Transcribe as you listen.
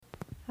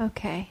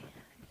Okay,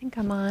 I think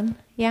I'm on.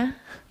 Yeah?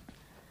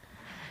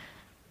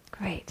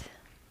 Great.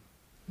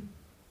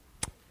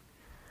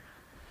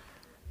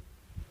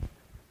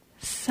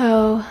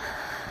 So,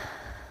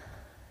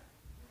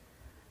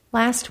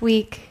 last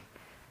week,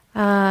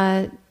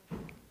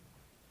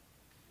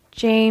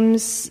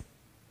 James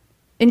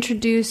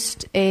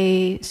introduced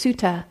a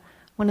sutta,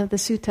 one of the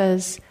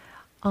suttas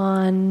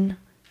on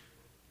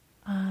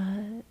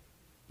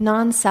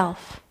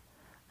non-self,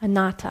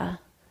 Anatta,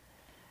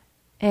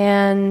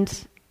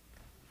 and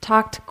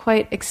talked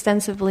quite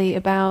extensively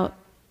about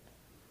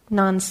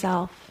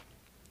non-self.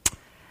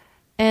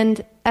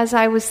 And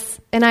I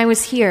was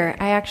here.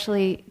 I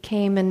actually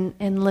came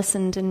and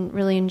listened and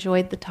really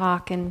enjoyed the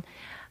talk. And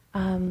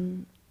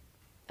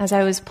as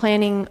I was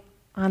planning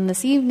on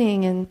this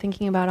evening and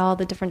thinking about all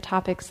the different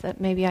topics that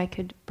maybe I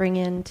could bring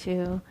in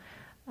to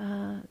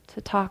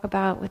talk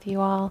about with you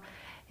all,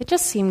 it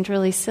just seemed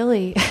really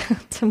silly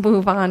to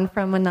move on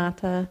from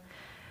Anatta,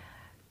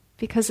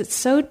 because it's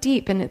so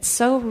deep and it's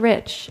so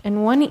rich,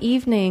 and one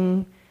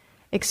evening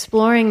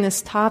exploring this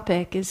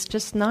topic is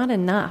just not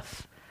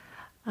enough.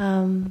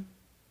 So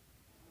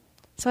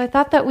I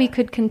thought that we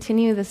could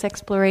continue this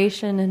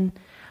exploration, and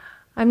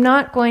I'm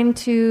not going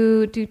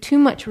to do too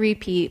much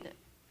repeat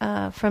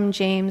from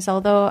James,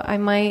 although I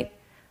might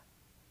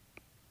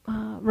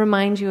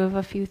remind you of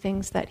a few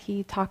things that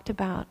he talked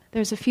about.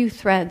 There's a few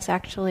threads,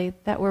 actually,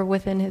 that were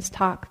within his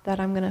talk that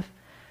I'm going to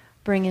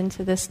bring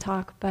into this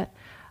talk, but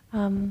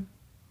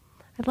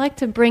I'd like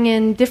to bring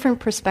in different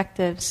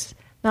perspectives,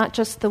 not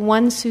just the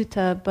one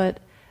sutta,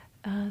 but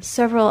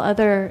several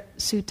other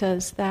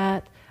suttas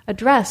that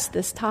address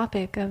this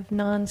topic of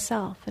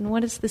non-self. And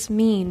what does this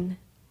mean?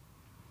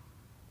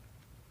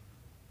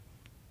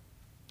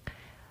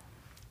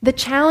 The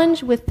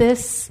challenge with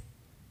this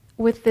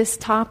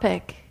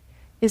topic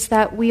is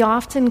that we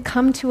often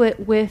come to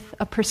it with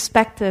a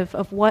perspective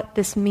of what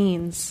this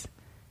means,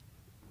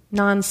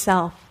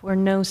 non-self or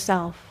no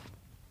self.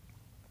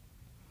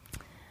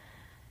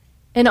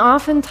 And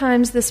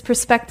oftentimes this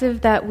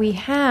perspective that we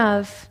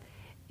have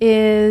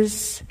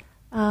is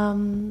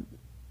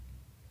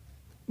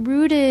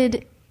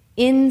rooted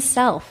in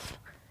self,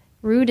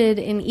 rooted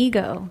in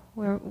ego,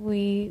 where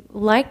we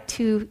like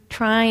to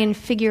try and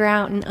figure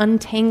out and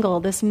untangle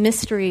this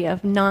mystery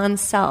of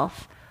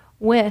non-self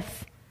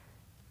with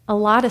a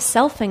lot of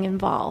selfing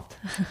involved.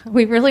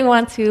 We really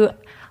want to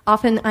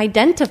often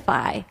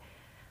identify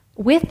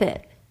with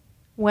it,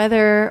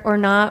 whether or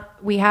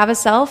not we have a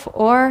self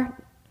or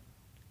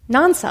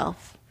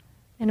non-self.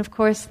 And of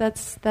course,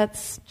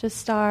 that's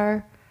just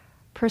our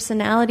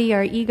personality,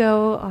 our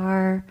ego,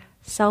 our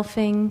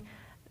selfing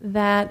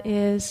that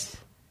is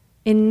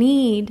in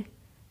need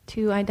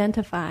to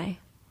identify.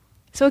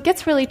 So it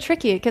gets really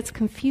tricky, it gets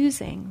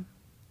confusing,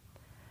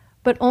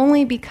 but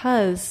only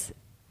because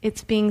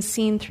it's being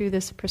seen through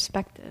this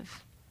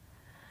perspective.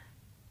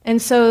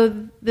 And so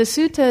the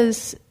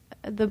suttas,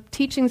 the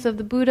teachings of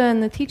the Buddha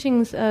and the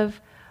teachings of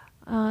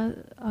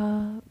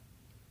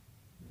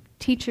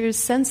teachers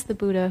since the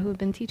Buddha who have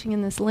been teaching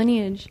in this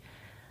lineage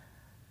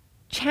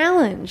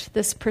challenge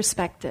this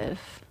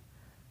perspective.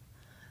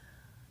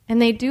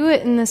 And they do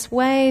it in this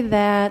way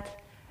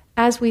that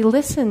as we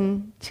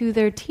listen to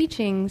their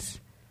teachings,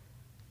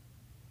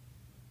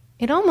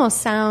 it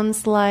almost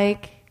sounds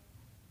like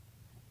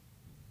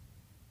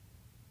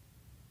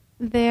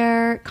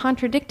they're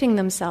contradicting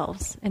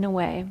themselves in a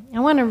way.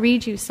 I want to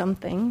read you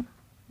something.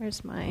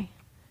 Where's my...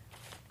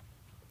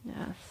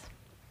 Yes.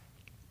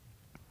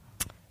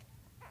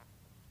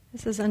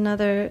 This is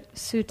another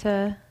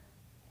sutta.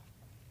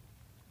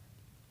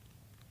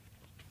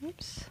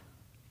 Oops.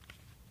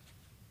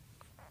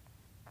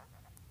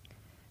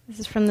 This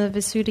is from the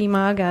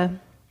Visuddhimagga.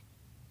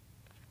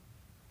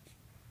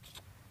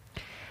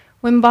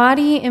 When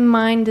body and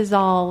mind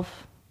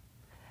dissolve,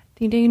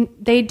 they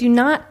do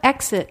not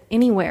exit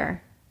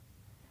anywhere,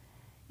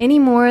 any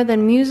more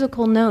than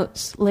musical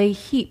notes lay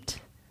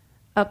heaped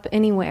up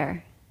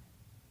anywhere.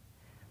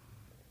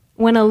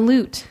 When a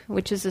lute,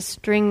 which is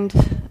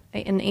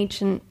an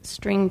ancient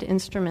stringed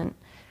instrument,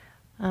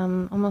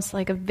 almost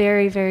like a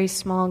very, very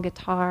small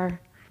guitar,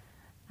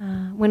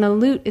 when a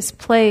lute is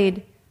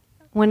played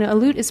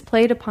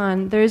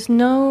upon, there is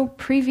no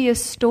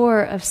previous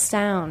store of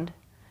sound.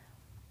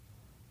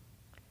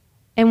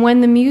 And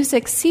when the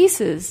music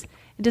ceases,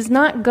 it does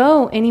not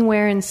go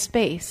anywhere in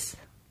space.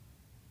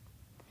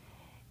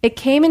 It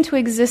came into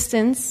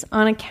existence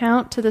on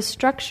account to the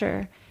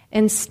structure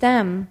and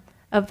stem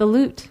of the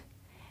lute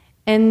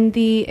and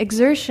the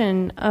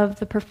exertion of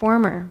the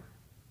performer.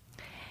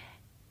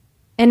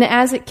 And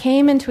as it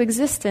came into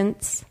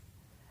existence,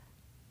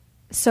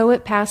 so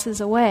it passes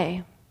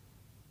away.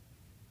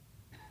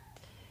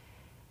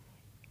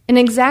 In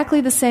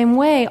exactly the same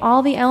way,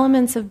 all the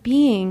elements of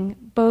being,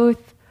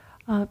 both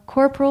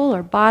corporal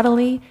or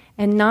bodily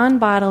and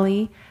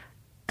non-bodily,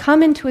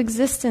 come into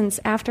existence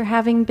after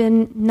having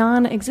been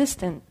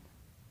non-existent.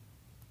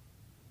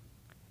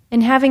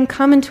 And having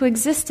come into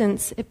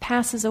existence, it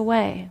passes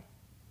away.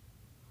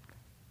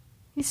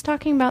 He's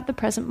talking about the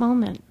present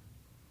moment.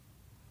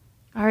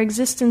 Our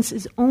existence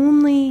is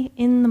only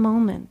in the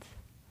moment.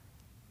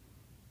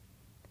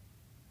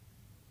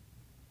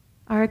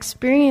 Our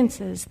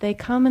experiences, they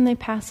come and they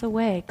pass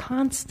away,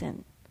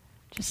 constant,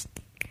 just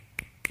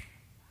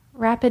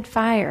rapid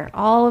fire,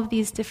 all of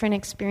these different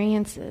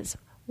experiences.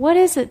 What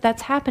is it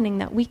that's happening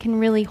that we can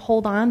really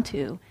hold on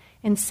to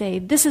and say,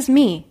 this is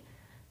me,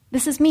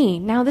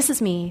 now this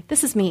is me,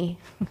 this is me.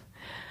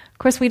 Of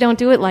course, we don't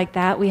do it like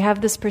that. We have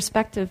this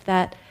perspective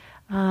that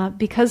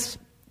because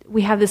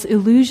we have this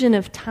illusion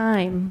of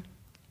time,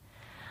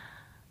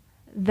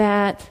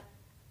 that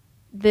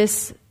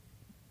this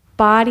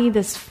body,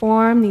 this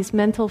form, these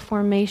mental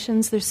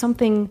formations, there's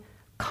something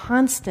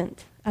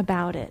constant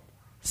about it,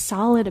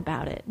 solid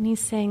about it. And he's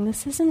saying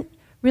this isn't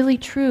really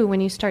true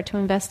when you start to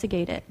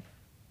investigate it.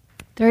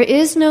 There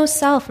is no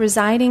self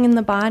residing in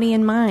the body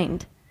and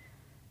mind.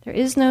 There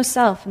is no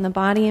self in the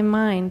body and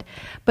mind.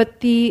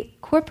 But the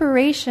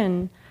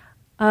corporation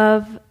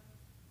of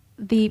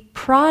the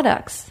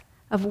products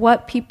of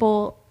what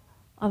people,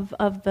 of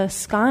the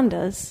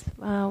skandhas,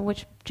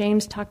 which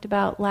James talked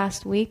about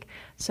last week.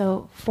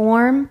 So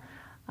form,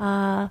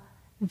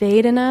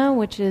 Vedana,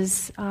 which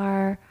is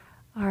our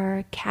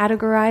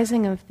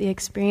categorizing of the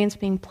experience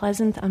being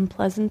pleasant,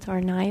 unpleasant,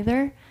 or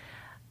neither.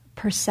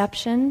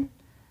 Perception,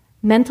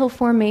 mental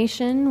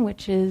formation,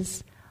 which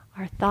is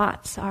our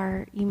thoughts,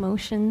 our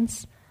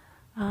emotions,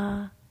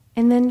 and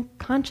then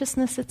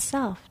consciousness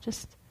itself,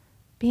 just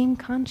being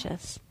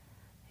conscious.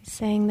 He's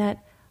saying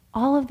that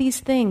all of these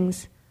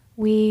things,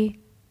 we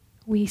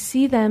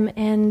see them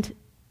and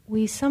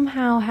we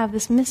somehow have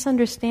this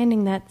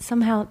misunderstanding that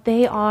somehow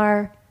they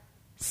are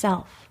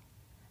self.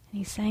 And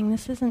he's saying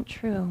this isn't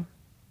true.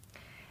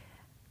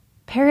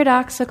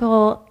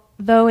 Paradoxical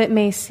though it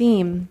may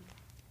seem,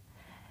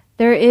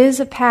 there is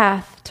a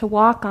path to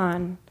walk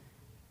on,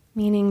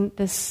 meaning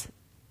this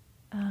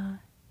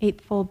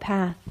eightfold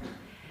path.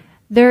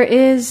 There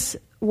is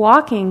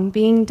walking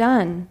being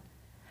done,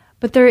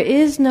 but there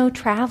is no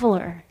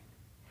traveler.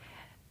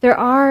 There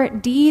are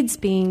deeds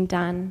being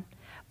done,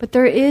 but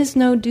there is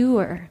no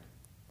doer.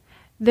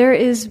 There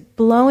is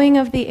blowing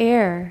of the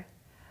air,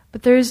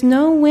 but there is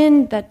no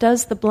wind that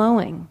does the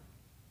blowing.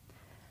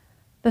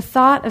 The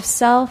thought of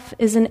self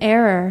is an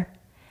error,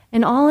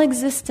 and all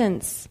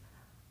existence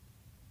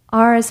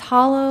are as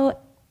hollow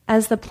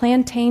as the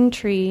plantain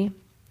tree.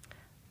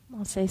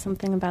 I'll say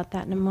something about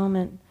that in a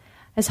moment.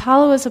 As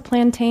hollow as a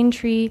plantain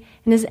tree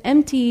and as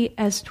empty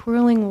as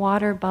twirling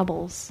water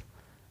bubbles.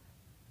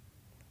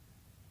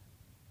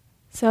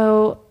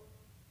 So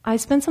I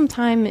spent some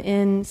time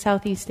in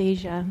Southeast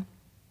Asia,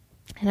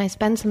 and I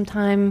spent some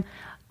time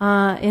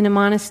in a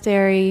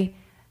monastery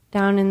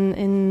down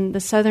in the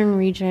southern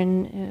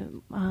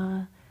region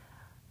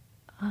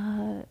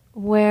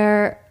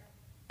where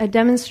a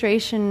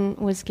demonstration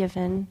was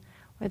given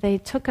where they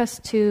took us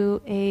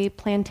to a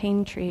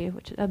plantain tree,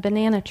 which is a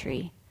banana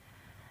tree,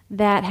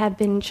 that had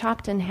been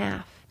chopped in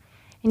half.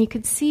 And you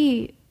could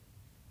see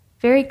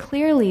very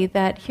clearly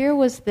that here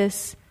was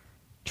this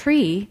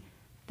tree,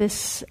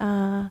 this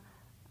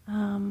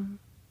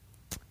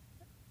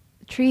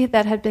tree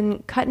that had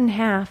been cut in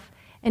half,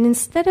 and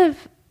instead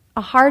of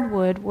a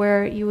hardwood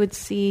where you would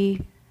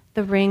see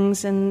the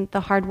rings and the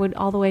hardwood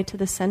all the way to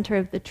the center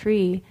of the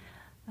tree,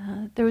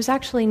 there was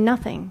actually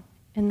nothing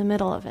in the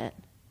middle of it.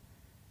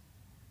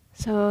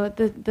 So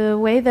the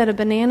way that a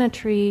banana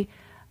tree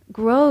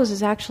grows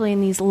is actually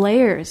in these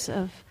layers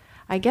of,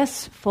 I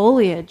guess,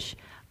 foliage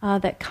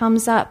that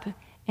comes up,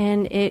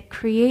 and it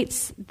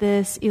creates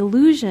this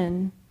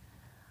illusion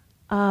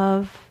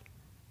of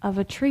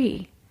a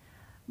tree.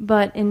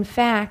 But in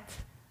fact,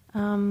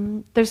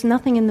 there's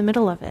nothing in the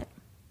middle of it.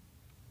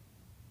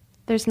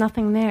 There's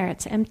nothing there.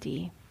 It's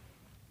empty.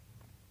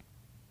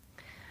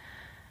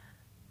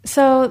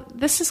 So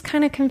this is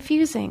kind of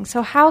confusing.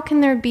 So how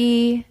can there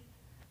be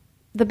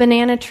the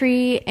banana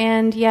tree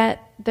and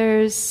yet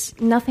there's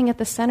nothing at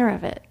the center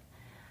of it?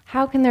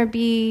 How can there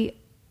be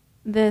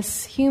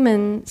this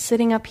human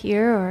sitting up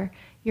here or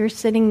you're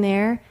sitting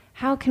there?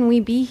 How can we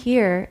be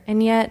here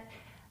and yet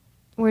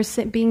we're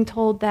being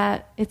told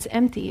that it's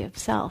empty of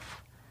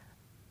self?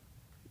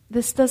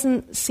 This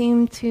doesn't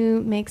seem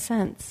to make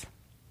sense.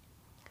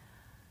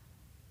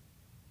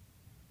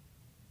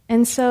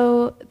 And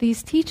so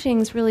these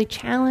teachings really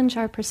challenge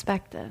our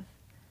perspective.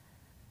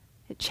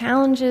 It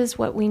challenges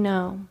what we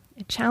know.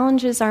 It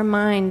challenges our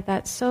mind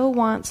that so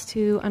wants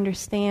to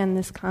understand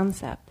this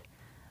concept.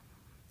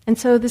 And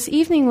so this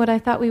evening what I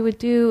thought we would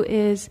do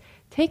is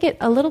take it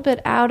a little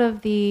bit out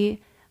of the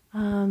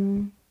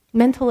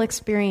mental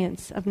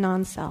experience of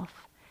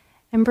non-self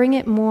and bring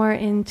it more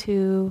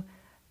into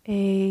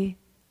a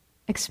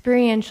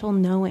experiential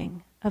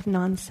knowing of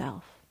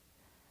non-self,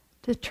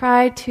 to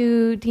try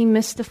to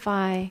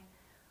demystify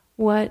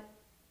what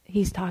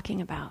he's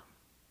talking about.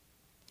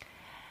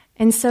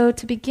 And so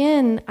to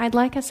begin, I'd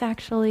like us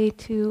actually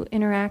to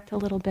interact a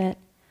little bit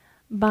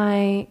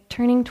by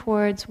turning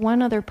towards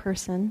one other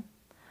person.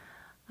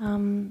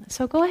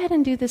 So go ahead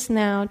and do this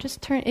now.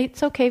 Just turn.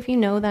 It's okay if you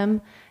know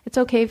them. It's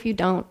okay if you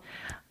don't.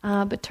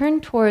 But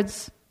turn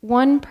towards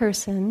one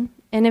person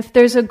And if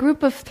there's a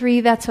group of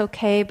 3, that's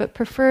okay, but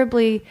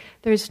preferably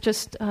there's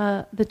just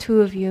the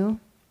 2 of you.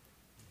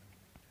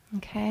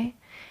 Okay?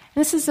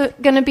 This is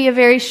going to be a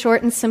very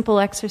short and simple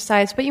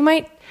exercise, but you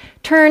might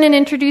turn and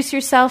introduce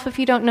yourself if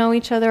you don't know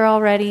each other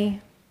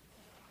already.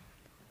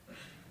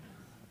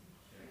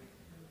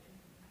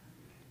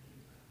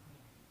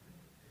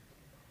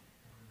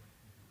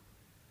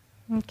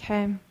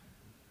 Okay.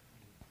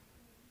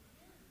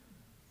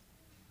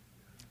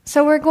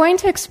 So we're going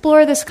to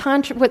explore this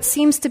what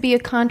seems to be a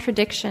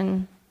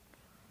contradiction.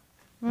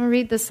 I'm going to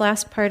read this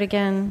last part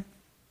again.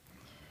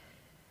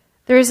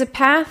 There is a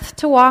path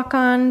to walk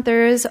on,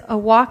 there is a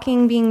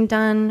walking being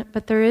done,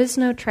 but there is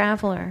no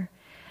traveler.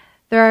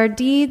 There are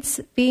deeds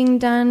being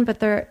done, but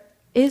there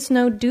is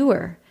no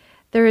doer.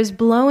 There is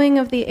blowing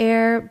of the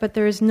air, but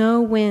there is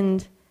no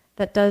wind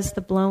that does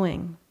the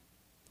blowing.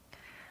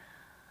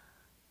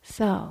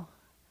 So,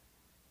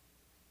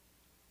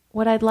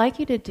 what I'd like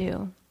you to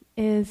do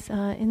is,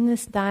 in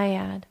this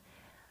dyad,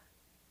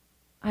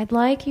 I'd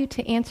like you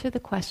to answer the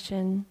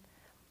question,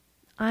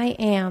 I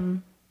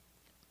am,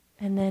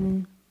 and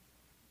then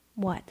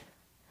what?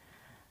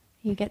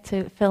 You get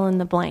to fill in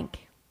the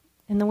blank.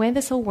 And the way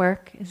this will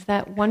work is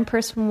that one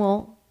person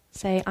will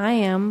say, I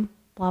am,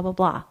 blah, blah,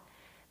 blah.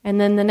 And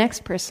then the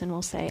next person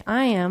will say,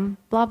 I am,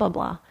 blah, blah,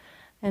 blah.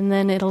 And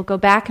then it'll go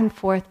back and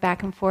forth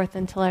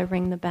until I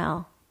ring the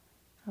bell.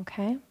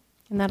 Okay?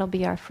 And that'll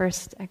be our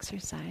first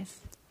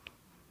exercise.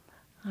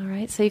 All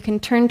right, so you can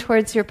turn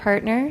towards your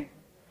partner,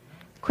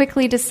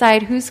 quickly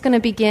decide who's going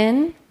to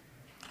begin,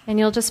 and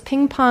you'll just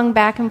ping-pong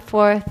back and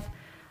forth,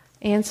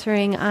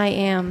 answering, I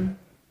am.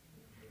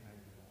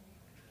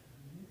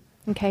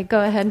 Okay,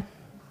 go ahead.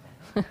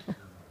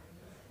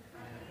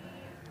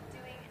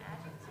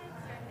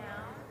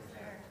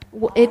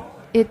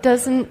 It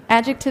doesn't,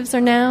 adjectives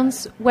or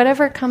nouns,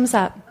 whatever comes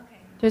up.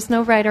 There's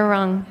no right or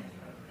wrong.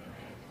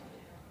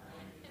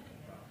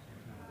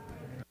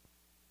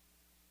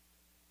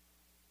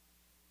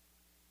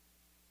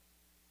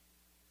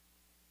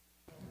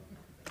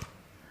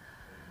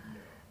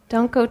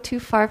 Don't go too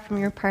far from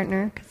your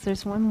partner, because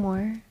there's one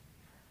more.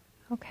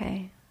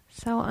 Okay,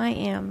 so I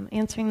am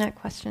answering that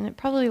question. It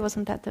probably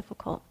wasn't that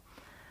difficult.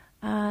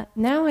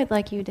 Now I'd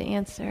like you to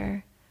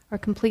answer or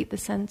complete the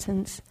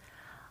sentence,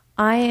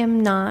 I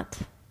am not,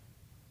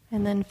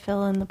 and then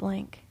fill in the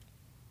blank.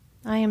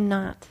 I am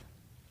not.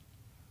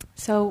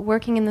 So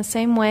working in the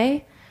same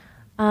way,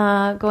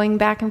 going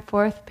back and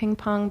forth, ping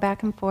pong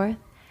back and forth,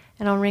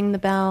 and I'll ring the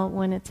bell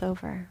when it's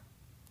over.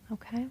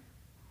 Okay?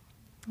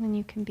 And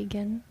you can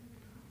begin.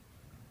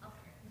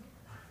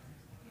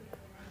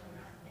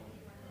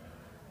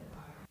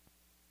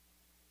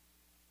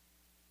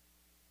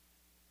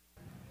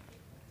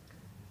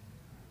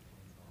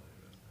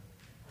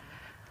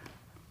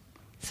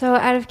 So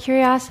out of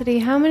curiosity,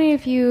 how many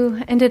of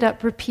you ended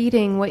up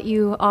repeating what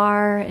you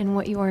are and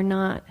what you are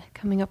not,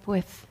 coming up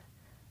with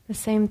the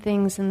same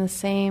things and the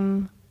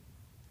same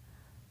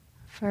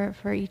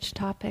for each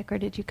topic, or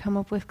did you come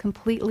up with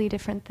completely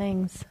different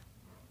things?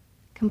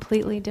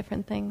 Completely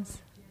different things.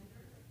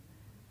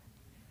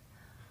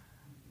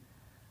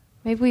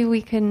 Maybe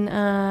we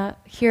can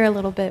hear a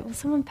little bit. Will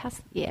someone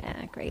pass?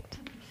 Yeah, great.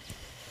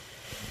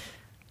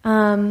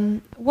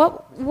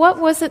 What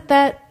was it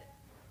that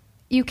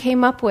you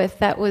came up with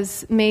that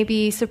was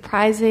maybe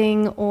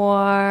surprising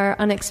or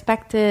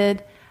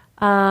unexpected,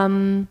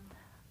 or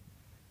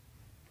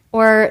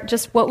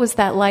just what was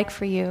that like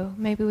for you?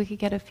 Maybe we could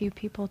get a few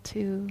people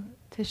to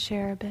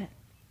share a bit.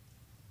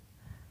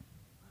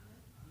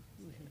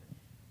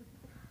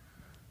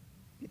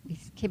 We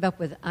came up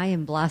with I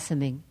am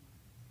blossoming.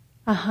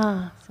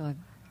 Uh-huh. So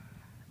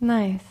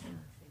nice.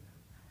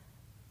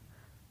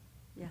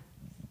 Yeah.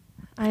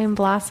 I am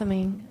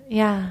blossoming.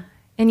 Yeah.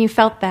 And you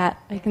felt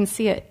that. I can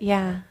see it.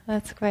 Yeah,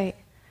 that's great.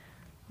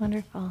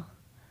 Wonderful.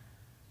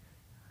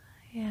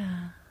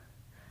 Yeah.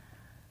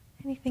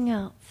 Anything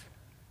else?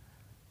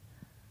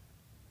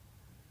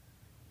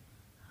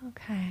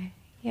 Okay.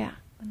 Yeah,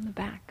 in the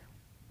back.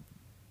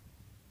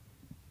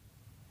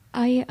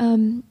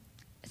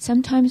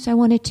 Sometimes I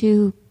wanted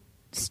to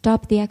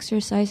stop the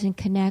exercise and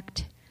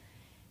connect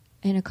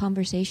in a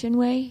conversation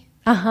way.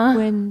 Uh-huh.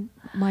 When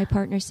my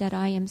partner said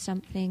I am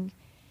something,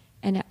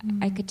 and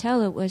I could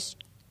tell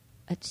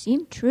it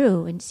seemed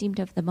true and seemed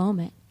of the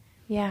moment.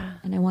 Yeah.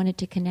 And I wanted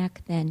to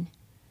connect then.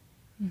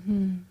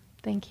 Mm-hmm.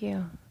 Thank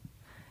you.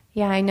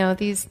 Yeah, I know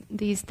these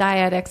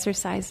dyad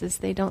exercises,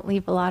 they don't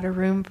leave a lot of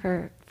room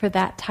for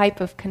that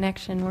type of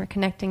connection. We're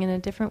connecting in a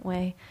different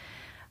way.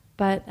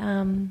 But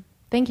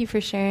thank you for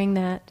sharing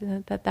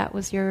that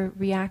was your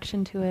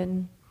reaction to it.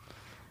 And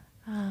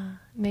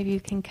maybe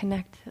you can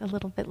connect a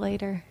little bit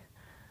later.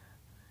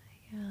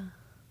 Yeah.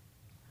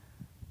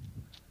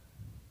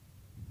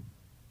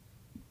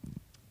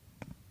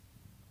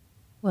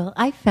 Well,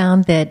 I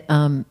found that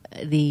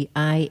the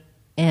I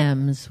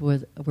ams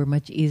were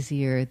much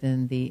easier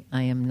than the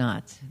I am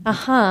nots.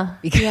 Uh-huh.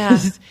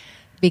 Because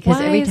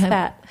Why every is time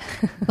that?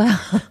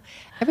 well,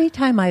 every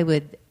time I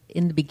would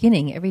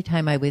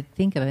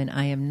think of an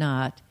I am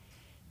not,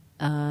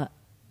 I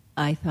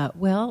thought,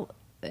 well,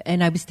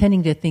 and I was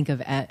tending to think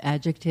of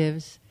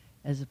adjectives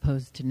as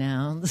opposed to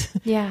nouns.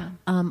 Yeah.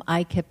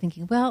 I kept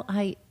thinking, well,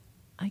 I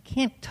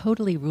can't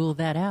totally rule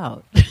that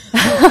out.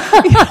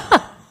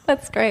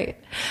 That's great.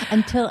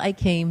 Until I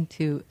came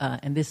to,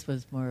 and this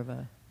was more of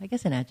a, I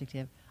guess, an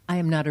adjective. I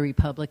am not a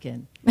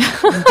Republican. And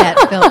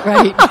that felt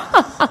right.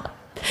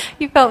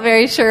 You felt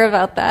very sure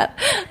about that.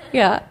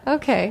 Yeah.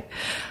 Okay.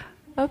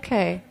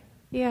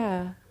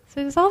 Yeah.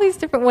 So there's all these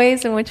different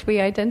ways in which we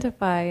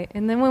identify.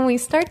 And then when we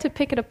start to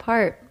pick it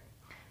apart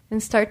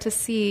and start to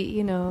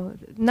see,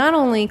 not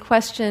only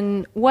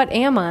question, what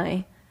am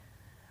I,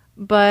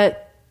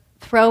 but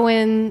throw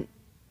in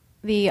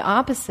the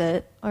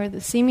opposite or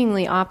the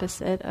seemingly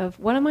opposite of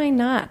what am I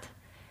not?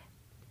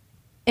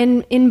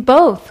 And in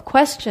both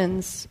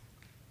questions,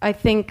 I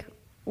think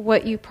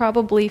what you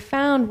probably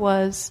found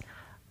was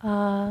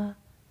a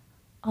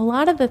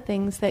lot of the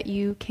things that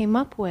you came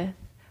up with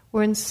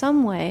were in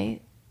some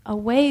way a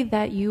way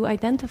that you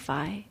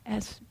identify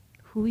as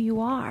who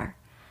you are,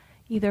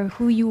 either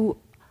who you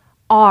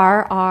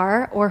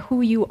are, or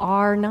who you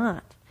are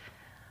not.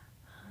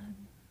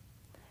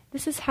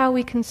 This is how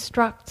we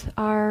construct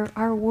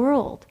our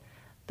world.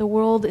 The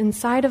world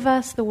inside of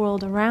us, the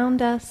world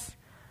around us,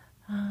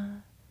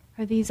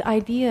 are these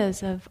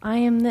ideas of I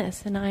am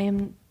this and I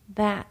am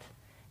that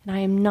and I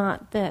am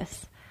not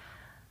this.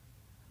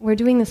 We're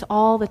doing this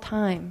all the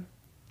time.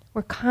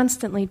 We're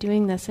constantly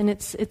doing this, and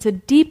it's a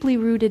deeply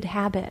rooted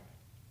habit.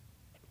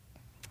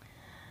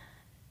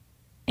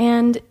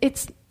 And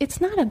it's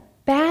not a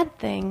bad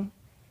thing.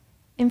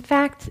 In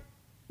fact,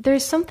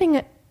 there's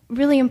something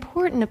really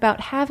important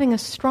about having a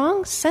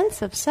strong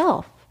sense of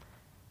self.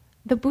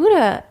 The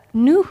Buddha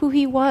knew who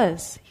he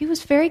was. He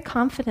was very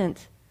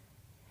confident.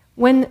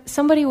 When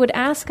somebody would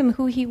ask him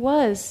who he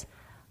was,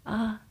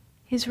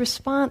 his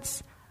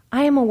response,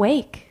 I am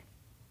awake.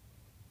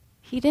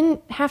 He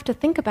didn't have to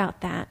think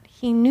about that.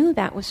 He knew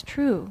that was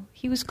true.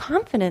 He was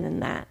confident in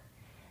that.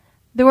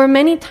 There were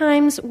many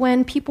times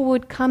when people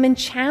would come and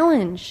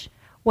challenge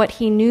what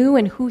he knew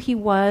and who he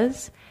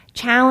was,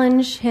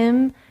 challenge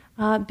him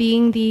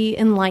being the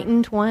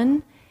enlightened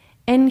one,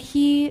 and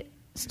he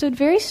stood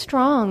very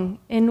strong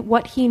in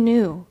what he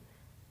knew,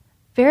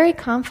 very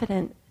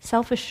confident,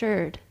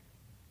 self-assured.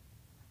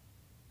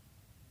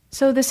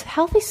 So this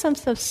healthy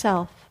sense of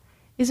self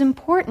is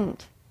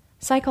important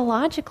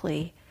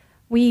psychologically.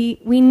 We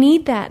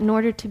need that in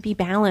order to be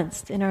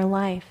balanced in our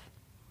life.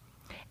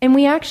 And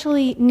we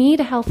actually need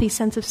a healthy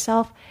sense of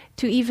self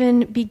to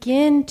even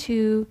begin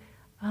to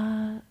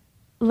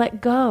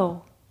let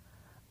go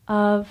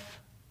of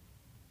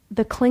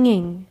the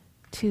clinging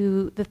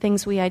to the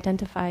things we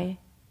identify.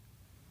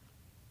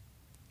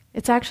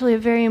 It's actually a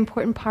very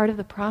important part of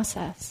the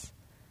process.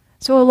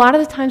 So a lot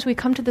of the times we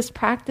come to this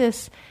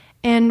practice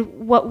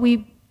and what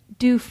we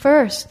do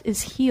first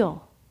is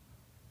heal.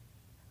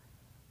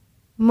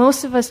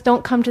 Most of us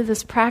don't come to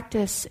this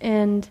practice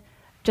and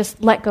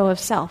just let go of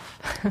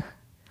self.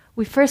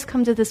 We first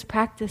come to this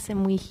practice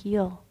and we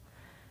heal.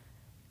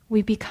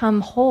 We become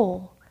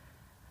whole.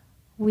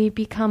 We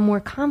become more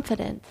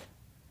confident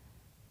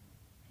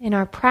in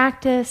our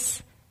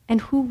practice and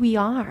who we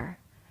are.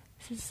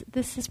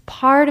 This is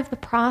part of the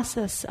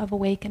process of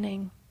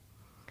awakening.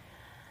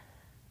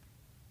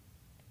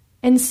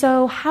 And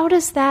so how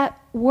does that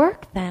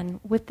work then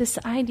with this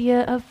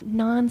idea of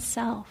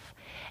non-self?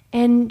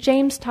 And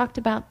James talked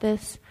about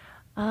this,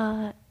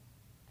 that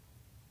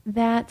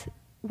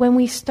when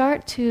we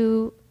start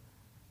to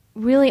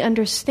really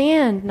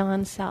understand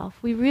non-self,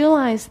 we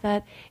realize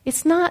that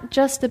it's not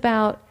just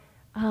about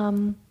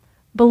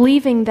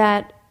believing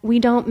that we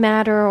don't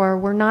matter or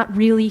we're not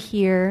really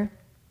here.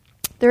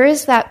 There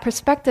is that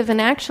perspective,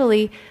 and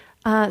actually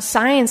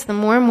science, the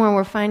more and more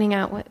we're finding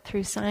out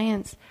through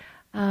science,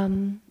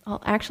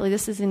 actually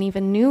this isn't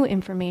even new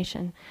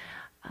information,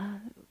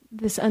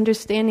 this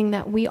understanding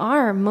that we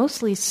are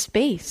mostly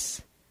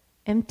space,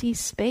 empty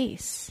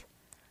space.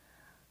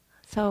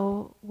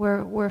 So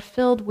we're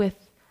filled with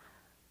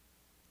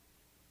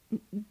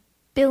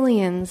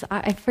billions,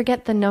 I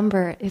forget the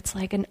number, it's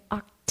like an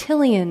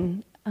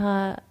octillion,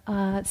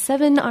 7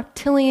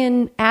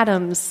 octillion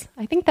atoms,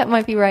 I think that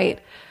might be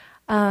right,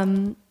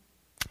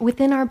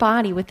 within our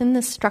body, within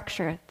this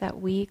structure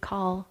that we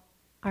call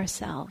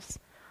ourselves.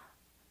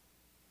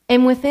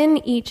 And within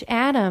each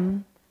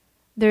atom,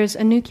 there's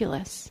a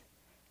nucleus.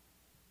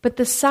 But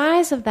the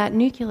size of that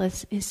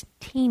nucleus is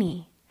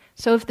teeny.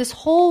 So if this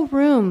whole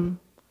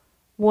room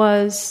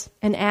was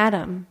an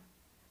atom,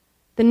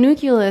 the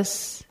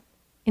nucleus,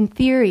 in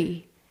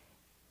theory,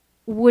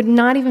 would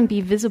not even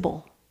be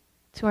visible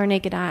to our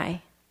naked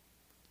eye.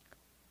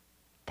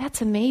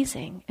 That's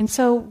amazing. And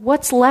so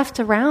what's left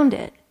around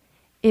it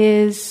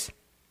is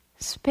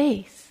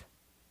space.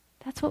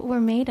 That's what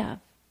we're made of.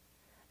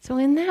 So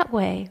in that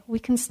way, we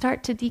can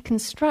start to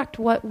deconstruct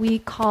what we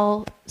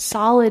call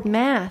solid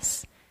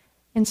mass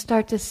and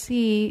start to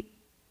see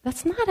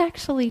that's not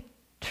actually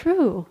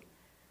true.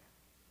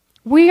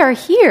 We are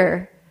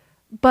here,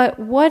 but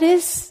what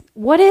is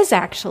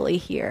actually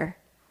here?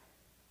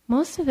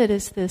 Most of it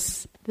is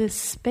this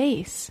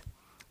space.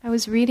 I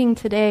was reading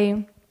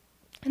today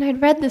And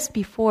I'd read this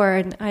before,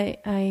 and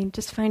I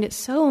just find it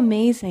so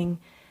amazing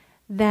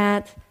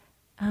that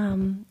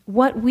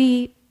what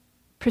we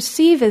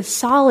perceive as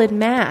solid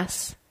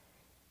mass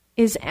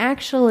is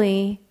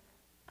actually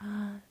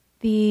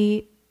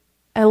the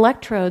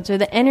electrodes or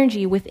the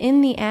energy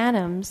within the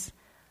atoms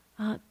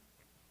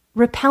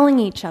repelling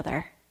each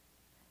other.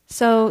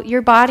 So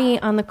your body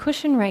on the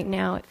cushion right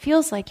now, it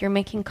feels like you're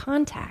making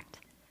contact.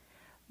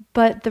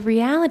 But the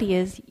reality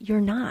is you're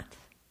not.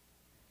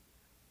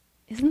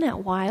 Isn't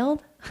that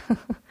wild?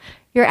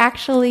 You're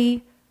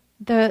actually,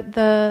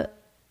 your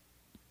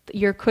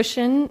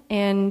cushion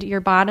and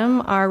your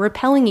bottom are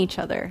repelling each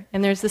other.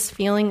 And there's this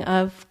feeling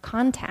of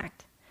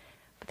contact.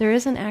 But there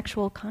isn't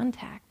actual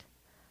contact.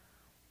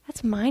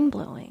 That's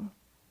mind-blowing.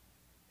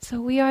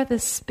 So we are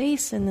this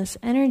space and this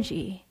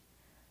energy.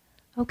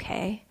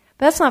 Okay.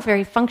 But that's not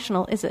very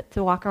functional, is it?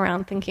 To walk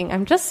around thinking,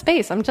 I'm just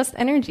space, I'm just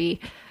energy.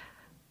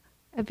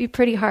 It'd be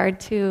pretty hard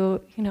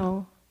to,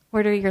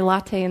 order your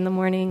latte in the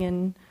morning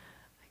and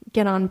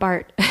get on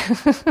BART.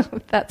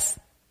 That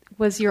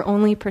was your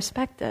only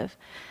perspective.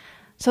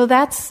 So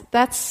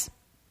that's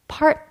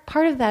part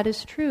of that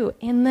is true.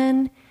 And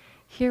then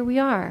here we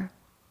are.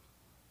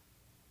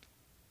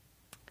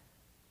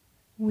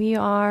 We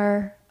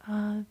are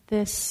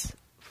this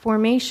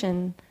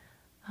formation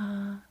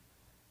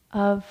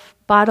of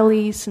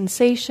bodily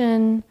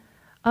sensation,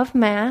 of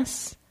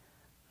mass.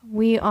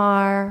 We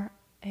are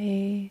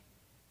a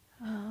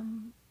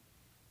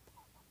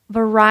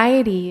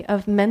variety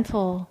of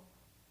mental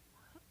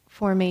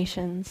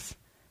formations,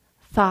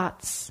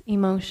 thoughts,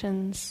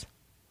 emotions,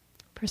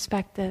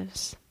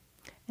 perspectives.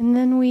 And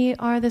then we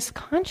are this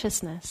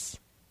consciousness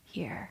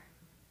here.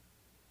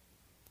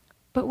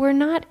 But we're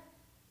not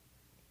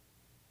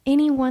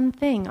any one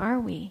thing, are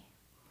we?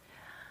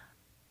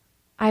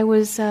 I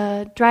was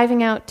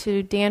driving out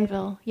to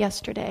Danville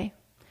yesterday,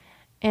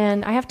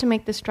 and I have to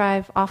make this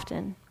drive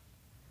often.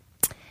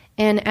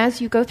 And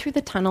as you go through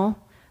the tunnel,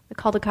 the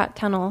Caldecott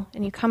Tunnel,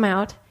 and you come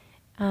out,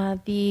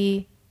 at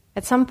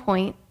some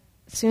point,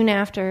 soon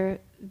after,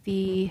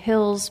 the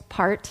hills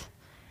part,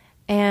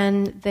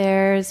 and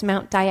there's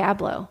Mount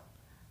Diablo.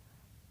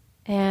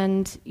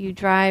 And you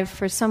drive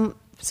for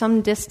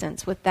some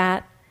distance with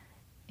that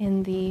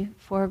in the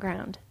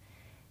foreground.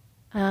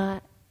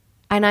 And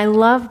I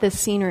love this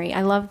scenery.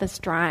 I love this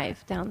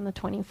drive down the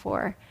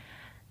 24.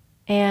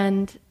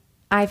 And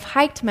I've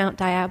hiked Mount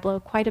Diablo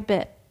quite a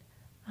bit.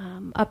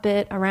 Up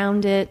it,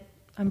 around it.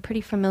 I'm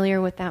pretty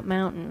familiar with that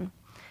mountain.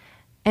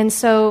 And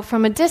so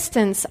from a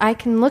distance, I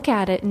can look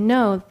at it and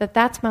know that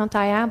that's Mount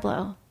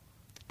Diablo.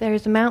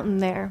 There's a mountain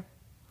there.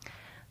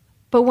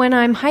 But when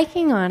I'm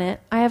hiking on it,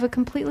 I have a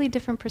completely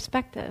different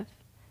perspective.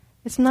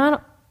 It's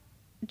not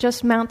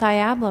just Mount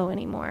Diablo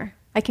anymore.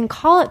 I can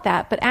call it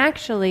that, but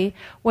actually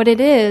what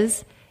it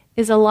is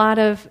a lot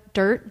of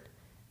dirt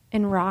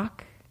and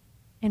rock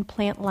and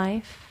plant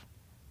life.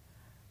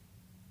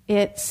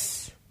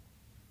 It's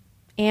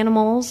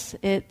animals,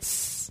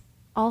 it's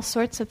all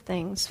sorts of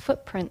things,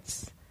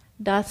 footprints,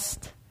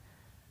 dust,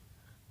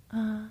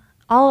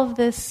 all of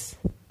this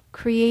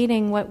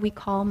creating what we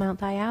call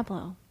Mount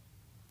Diablo.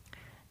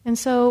 And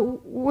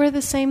so we're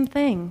the same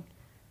thing.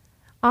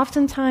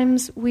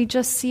 Oftentimes we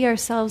just see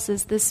ourselves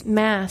as this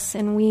mass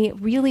and we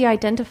really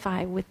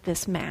identify with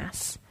this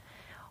mass.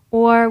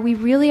 Or we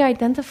really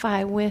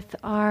identify with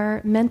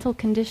our mental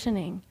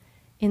conditioning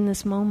in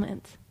this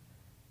moment.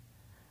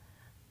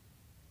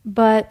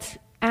 But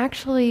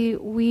actually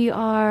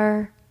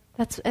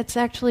it's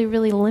actually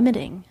really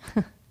limiting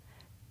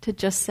to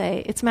just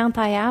say it's Mount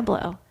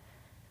Diablo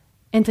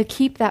and to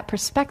keep that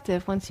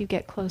perspective once you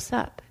get close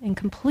up and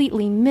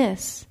completely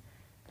miss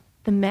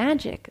the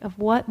magic of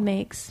what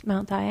makes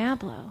Mount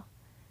Diablo,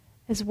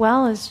 as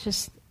well as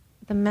just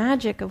the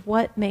magic of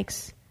what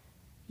makes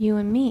you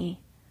and me.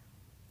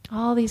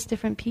 All these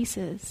different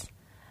pieces.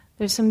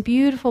 There's some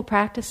beautiful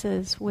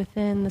practices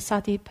within the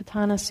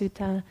Satipatthana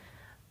Sutta,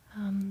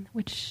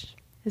 which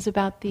is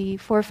about the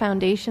 4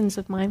 foundations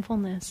of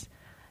mindfulness.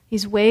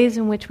 These ways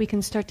in which we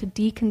can start to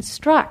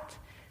deconstruct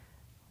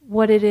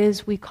what it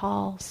is we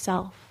call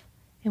self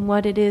and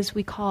what it is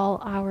we call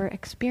our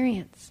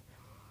experience.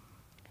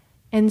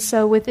 And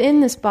so within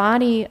this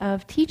body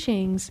of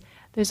teachings,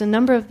 there's a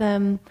number of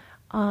them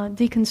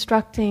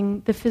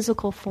deconstructing the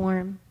physical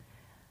form.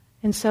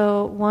 And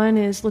so one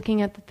is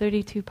looking at the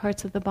 32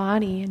 parts of the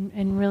body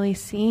and really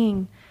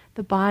seeing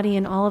the body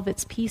in all of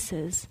its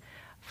pieces,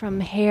 from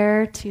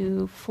hair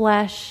to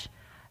flesh,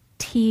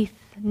 teeth,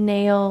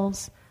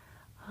 nails,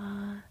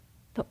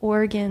 the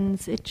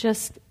organs,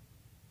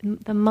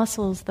 the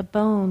muscles, the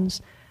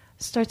bones,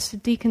 starts to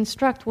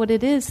deconstruct what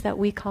it is that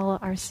we call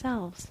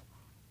ourselves.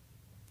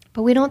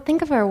 But we don't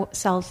think of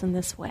ourselves in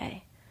this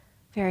way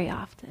very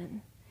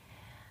often.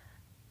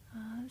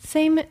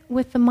 Same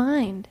with the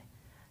mind,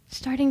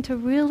 starting to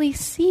really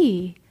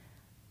see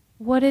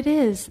what it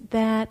is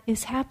that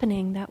is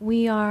happening, that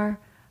we are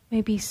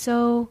maybe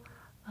so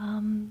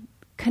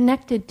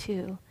connected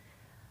to.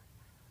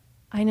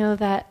 I know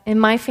that in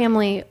my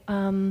family,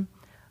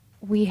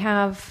 we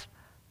have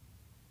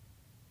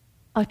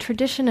a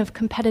tradition of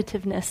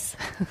competitiveness.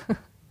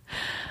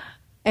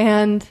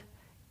 And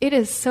it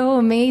is so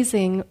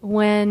amazing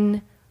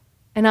when,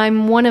 and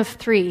I'm one of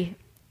 3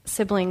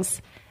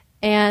 siblings,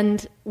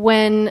 and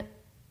when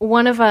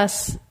one of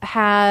us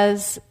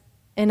has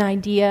an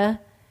idea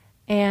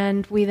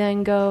and we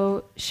then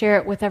go share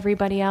it with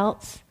everybody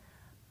else,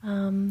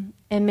 and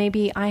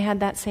maybe I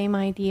had that same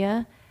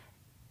idea,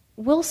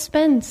 we'll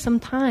spend some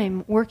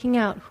time working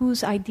out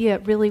whose idea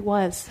it really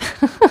was.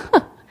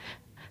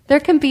 There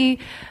can be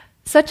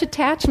such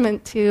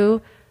attachment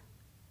to,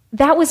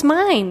 that was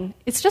mine.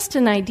 It's just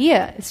an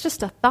idea. It's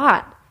just a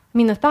thought. I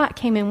mean, the thought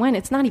came and went.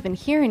 It's not even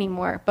here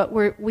anymore, but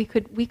we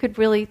could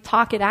really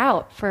talk it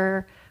out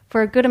for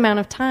a good amount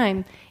of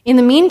time. In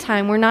the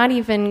meantime, we're not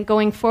even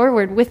going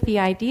forward with the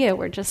idea.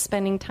 We're just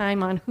spending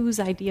time on whose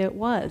idea it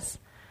was.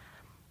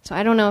 So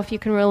I don't know if you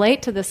can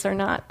relate to this or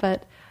not,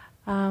 but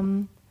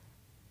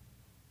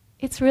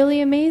it's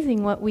really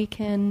amazing what we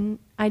can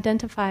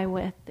identify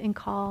with and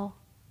call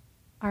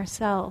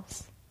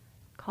ourselves,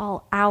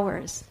 call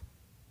ours.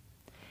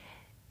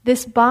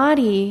 This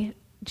body,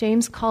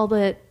 James called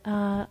it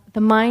the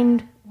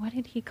mind. What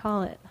did he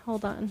call it?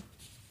 Hold on.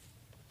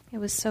 It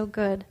was so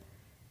good.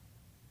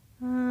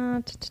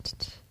 The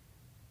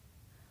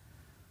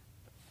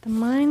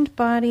mind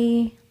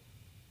body.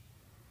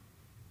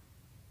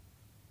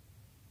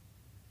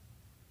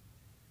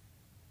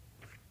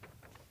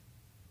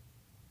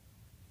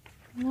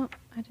 No,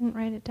 I didn't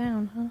write it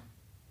down, huh?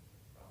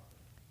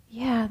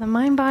 Yeah, the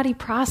mind-body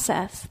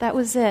process. That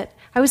was it.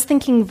 I was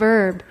thinking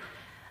verb.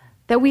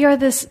 That we are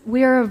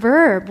a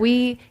verb.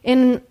 We,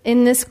 in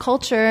this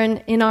culture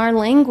and in our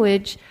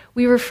language,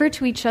 we refer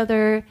to each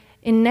other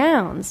in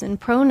nouns and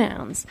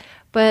pronouns.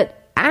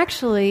 But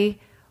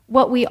actually,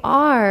 what we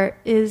are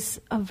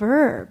is a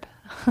verb.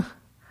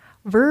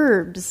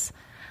 Verbs.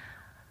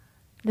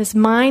 This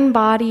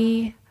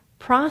mind-body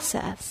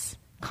process,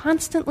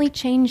 constantly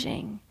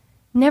changing.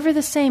 Never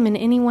the same in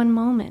any one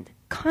moment.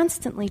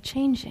 Constantly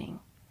changing.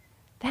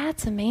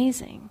 That's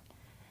amazing.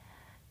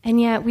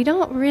 And yet we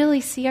don't really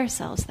see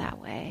ourselves that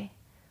way.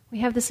 We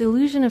have this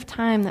illusion of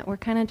time that we're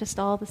kind of just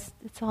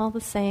it's all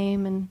the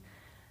same and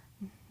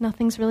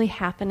nothing's really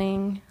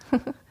happening.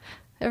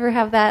 Ever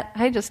have that?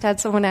 I just had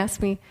someone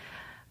ask me,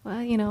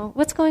 well,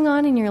 what's going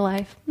on in your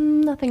life?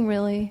 Nothing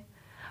really.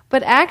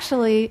 But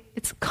actually,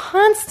 it's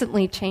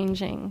constantly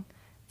changing.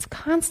 It's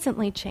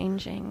constantly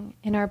changing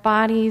in our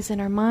bodies,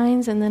 in our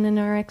minds, and then in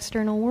our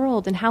external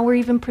world, and how we're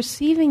even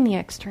perceiving the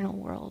external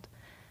world.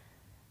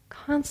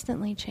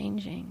 Constantly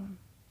changing.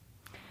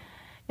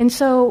 And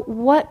so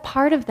what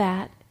part of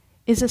that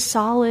is a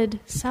solid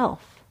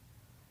self?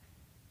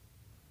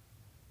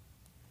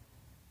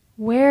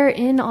 Where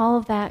in all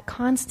of that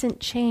constant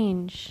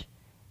change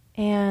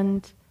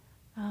and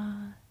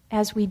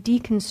as we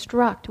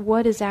deconstruct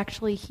what is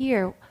actually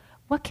here,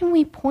 what can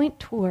we point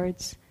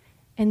towards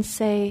and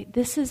say,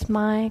 this is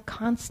my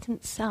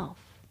constant self?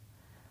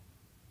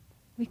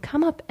 We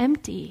come up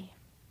empty.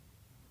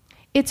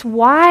 It's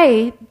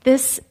why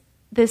this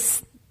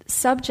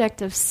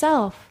subject of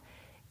self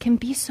can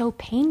be so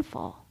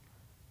painful.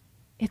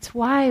 It's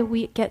why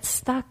we get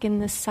stuck in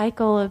this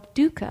cycle of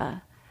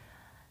dukkha.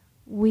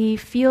 We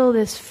feel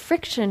this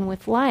friction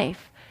with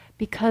life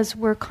because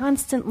we're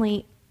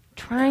constantly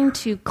trying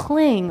to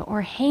cling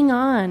or hang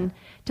on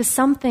to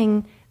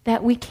something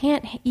that we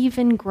can't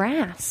even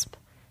grasp.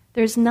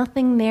 There's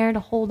nothing there to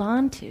hold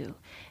on to.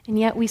 And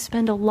yet we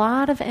spend a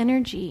lot of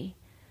energy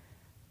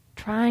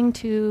trying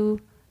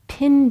to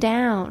pin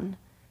down,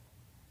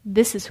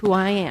 this is who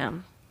I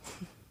am.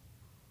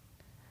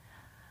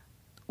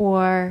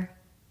 Or,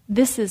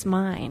 this is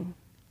mine.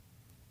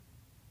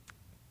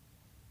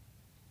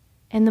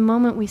 And the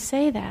moment we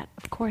say that,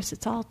 of course,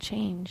 it's all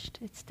changed.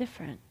 It's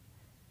different.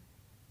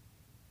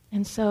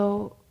 And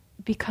so,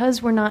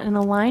 because we're not in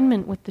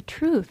alignment with the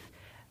truth,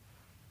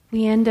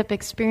 we end up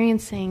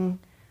experiencing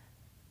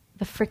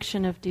the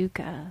friction of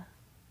dukkha,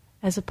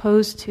 as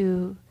opposed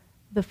to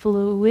the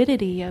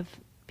fluidity of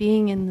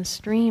being in the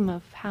stream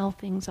of how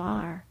things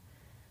are.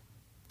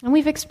 And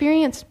we've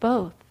experienced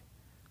both.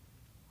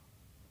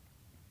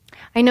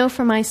 I know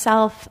for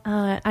myself,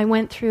 I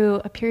went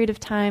through a period of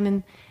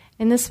time,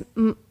 and this,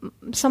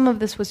 some of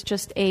this was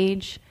just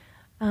age,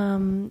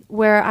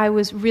 where I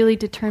was really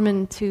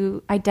determined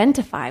to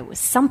identify with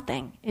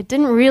something. It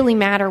didn't really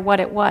matter what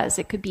it was.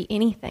 It could be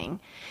anything.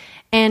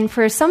 And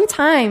for some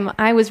time,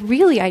 I was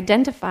really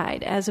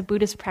identified as a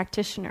Buddhist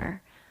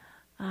practitioner.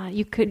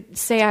 You could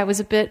say I was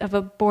a bit of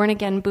a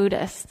born-again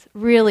Buddhist.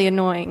 Really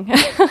annoying.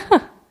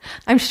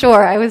 I'm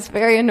sure I was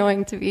very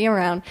annoying to be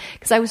around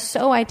because I was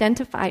so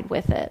identified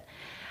with it.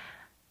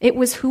 It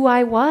was who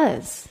I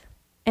was.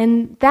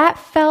 And that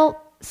felt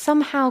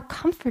somehow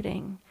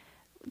comforting.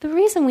 The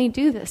reason we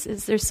do this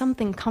is there's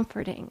something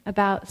comforting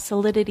about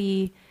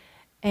solidity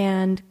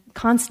and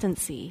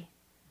constancy.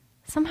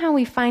 Somehow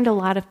we find a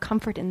lot of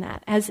comfort in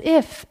that, as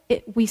if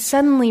we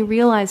suddenly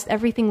realized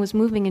everything was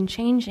moving and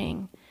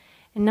changing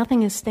and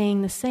nothing is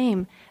staying the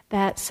same,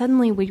 that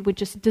suddenly we would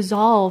just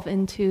dissolve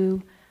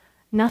into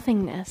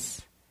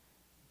nothingness.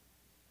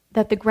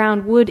 that the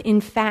ground would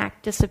in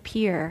fact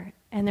disappear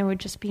and there would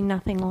just be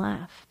nothing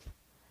left.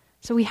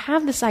 So we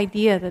have this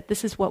idea that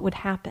this is what would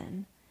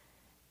happen.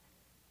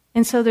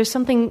 And so there's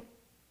something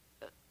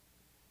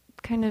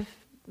kind of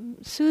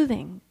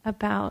soothing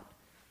about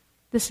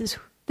this is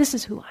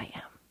who I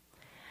am.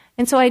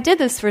 And so I did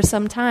this for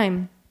some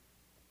time.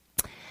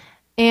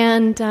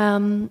 And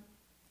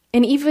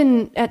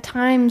even at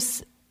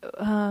times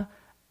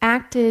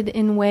acted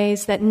in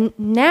ways that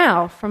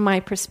now, from my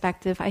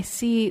perspective, I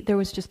see there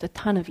was just a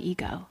ton of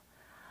ego.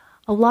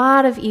 A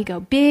lot of ego,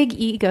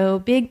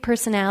 big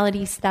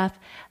personality stuff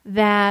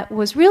that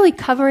was really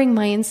covering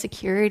my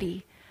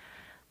insecurity,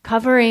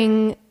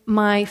 covering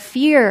my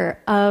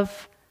fear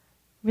of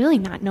really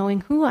not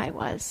knowing who I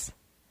was.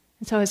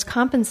 And so I was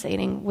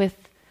compensating with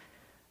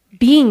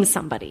being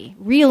somebody,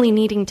 really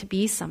needing to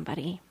be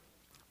somebody.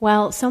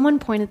 Well, someone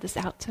pointed this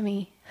out to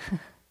me.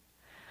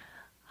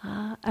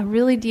 A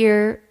really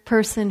dear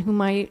person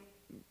whom I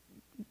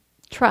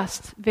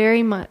trust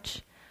very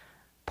much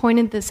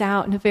pointed this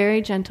out in a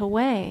very gentle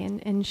way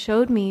and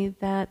showed me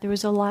that there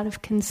was a lot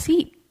of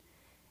conceit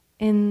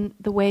in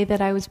the way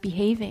that I was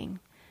behaving.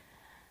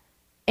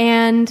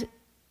 And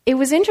it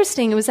was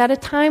interesting. It was at a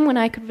time when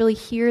I could really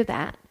hear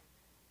that.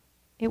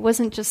 It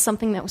wasn't just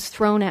something that was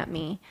thrown at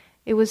me.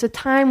 It was a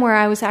time where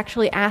I was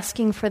actually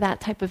asking for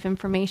that type of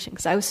information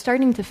because I was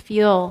starting to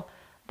feel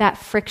that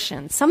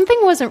friction. Something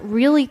wasn't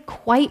really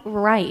quite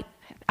right.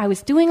 I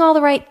was doing all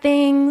the right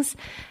things.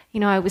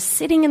 I was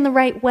sitting in the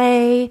right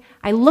way.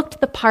 I looked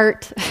the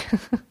part.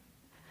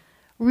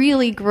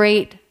 Really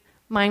great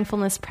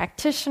mindfulness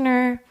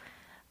practitioner.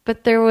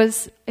 But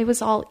it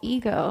was all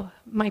ego.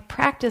 My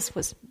practice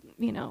was,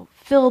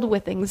 filled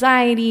with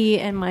anxiety,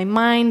 and my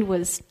mind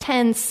was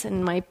tense,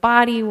 and my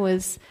body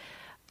was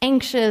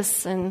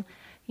anxious, and,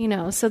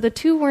 so the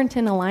two weren't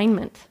in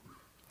alignment.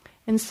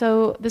 And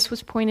so this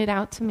was pointed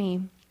out to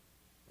me.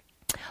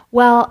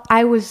 Well,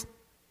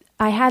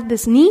 I had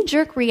this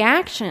knee-jerk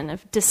reaction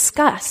of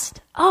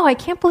disgust. Oh, I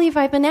can't believe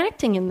I've been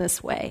acting in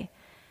this way.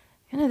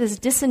 This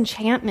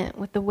disenchantment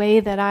with the way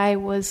that I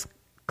was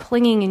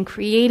clinging and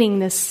creating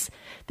this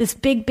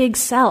big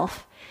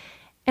self.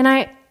 And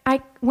I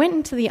went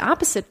into the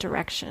opposite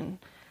direction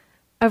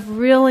of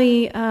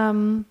really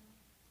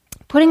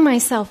putting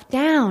myself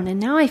down, and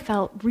now I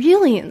felt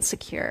really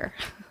insecure.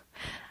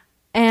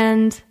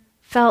 And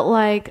felt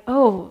like,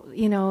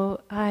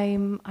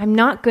 I'm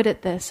not good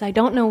at this. I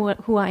don't know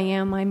who I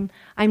am. I'm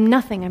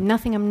nothing.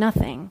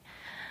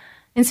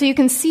 And so you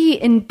can see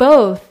in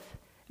both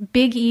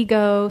big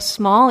ego,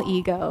 small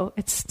ego,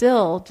 it's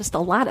still just a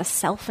lot of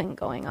selfing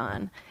going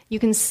on. You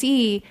can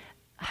see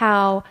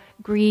how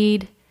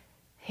greed,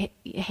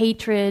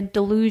 hatred,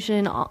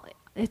 delusion,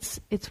 it's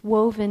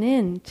woven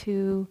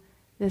into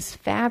this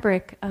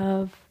fabric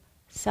of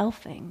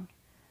selfing.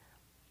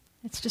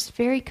 It's just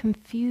very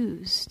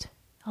confused.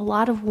 A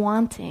lot of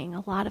wanting,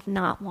 a lot of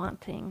not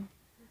wanting,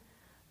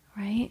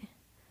 right?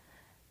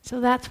 So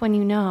that's when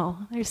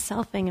there's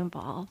selfing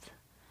involved.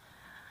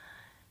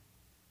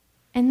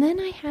 And then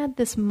I had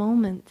this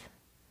moment.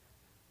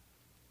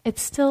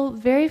 It's still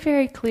very,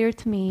 very clear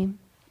to me.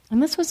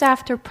 And this was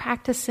after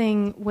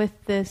practicing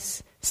with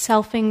this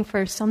selfing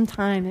for some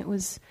time. It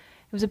was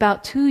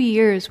about 2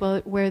 years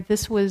where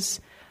this was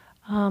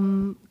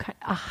a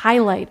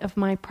highlight of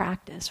my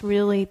practice,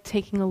 really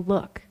taking a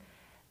look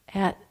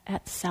at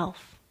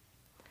self.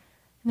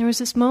 And there was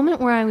this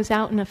moment where I was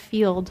out in a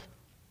field,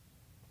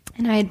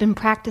 and I had been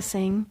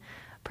practicing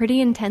pretty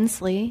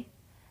intensely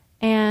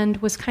and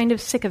was kind of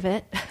sick of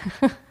it,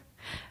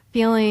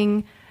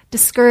 feeling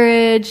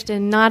discouraged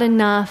and not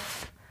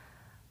enough,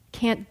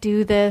 can't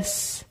do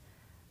this.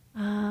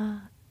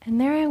 And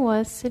there I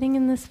was, sitting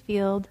in this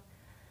field,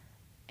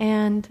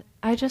 and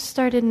I just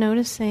started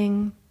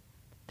noticing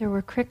there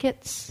were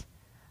crickets,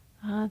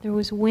 there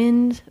was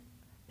wind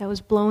that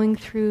was blowing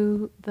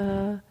through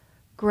the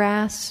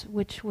grass,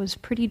 which was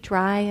pretty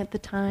dry at the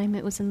time.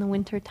 It was in the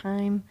winter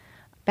time,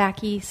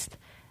 back east.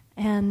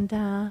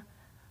 And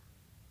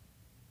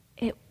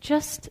it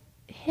just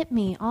hit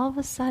me all of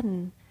a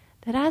sudden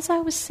that as I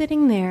was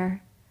sitting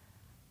there,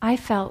 I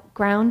felt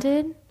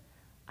grounded,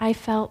 I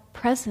felt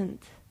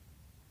present,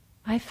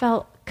 I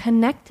felt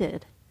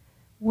connected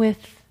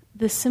with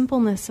the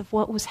simpleness of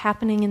what was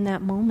happening in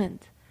that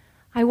moment.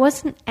 I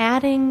wasn't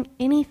adding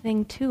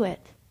anything to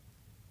it.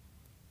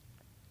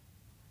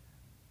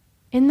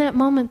 In that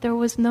moment, there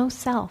was no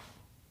self.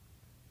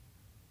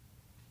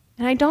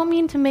 And I don't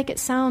mean to make it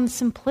sound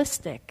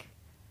simplistic,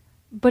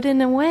 but in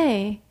a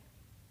way,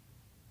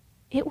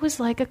 it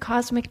was like a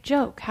cosmic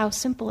joke how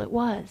simple it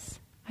was.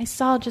 I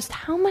saw just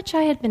how much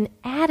I had been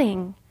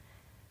adding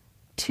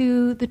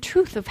to the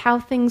truth of how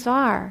things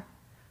are.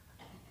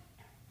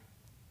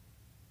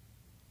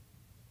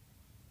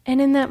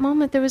 And in that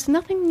moment, there was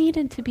nothing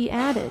needed to be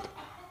added.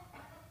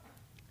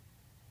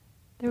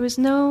 There was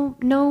no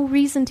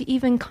reason to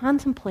even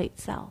contemplate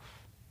self.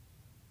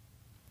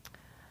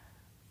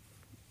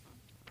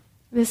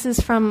 This is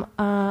from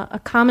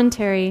a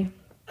commentary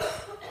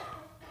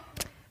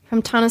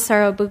from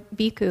Thanissaro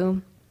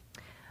Bhikkhu,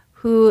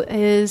 who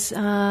is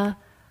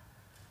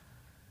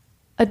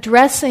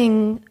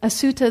addressing a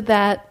sutta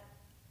that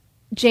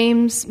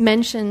James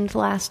mentioned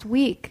last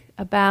week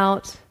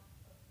about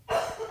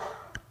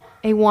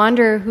a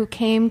wanderer who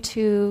came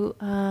to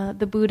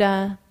the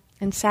Buddha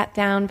and sat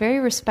down very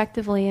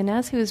respectfully, and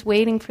as he was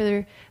waiting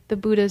for the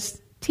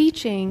Buddha's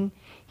teaching,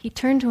 he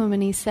turned to him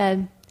and he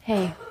said,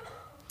 "Hey,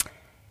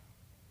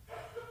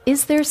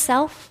 is there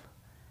self?"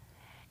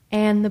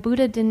 And the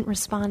Buddha didn't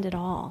respond at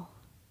all.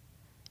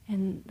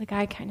 And the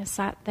guy kind of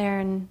sat there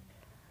and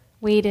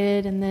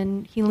waited, and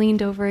then he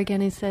leaned over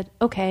again and he said,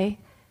 "Okay,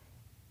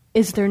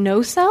 is there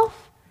no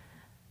self?"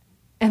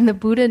 And the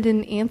Buddha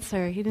didn't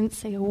answer. He didn't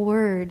say a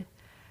word.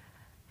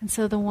 And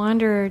so the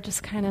wanderer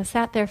just kind of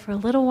sat there for a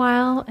little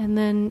while, and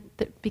then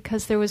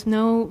because there was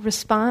no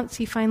response,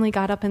 he finally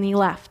got up and he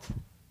left.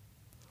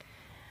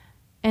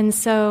 And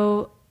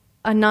so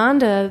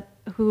Ananda,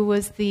 who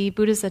was the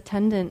Buddha's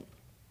attendant,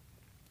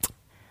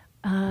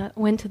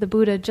 went to the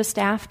Buddha just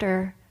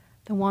after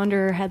the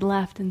wanderer had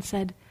left and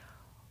said,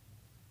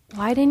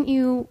 "Why didn't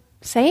you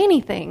say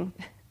anything?"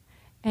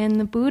 And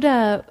the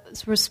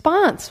Buddha's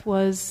response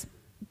was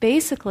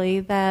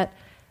basically that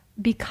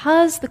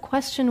because the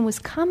question was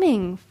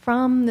coming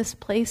from this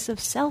place of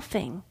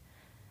selfing,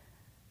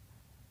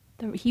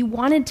 he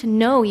wanted to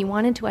know, he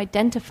wanted to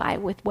identify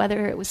with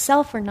whether it was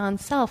self or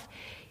non-self.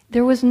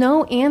 There was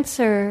no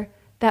answer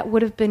that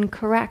would have been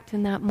correct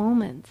in that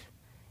moment.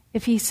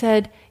 If he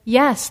said,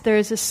 yes, there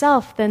is a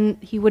self, then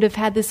he would have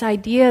had this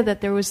idea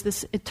that there was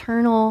this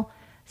eternal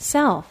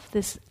self,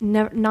 this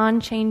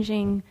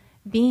non-changing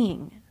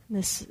being,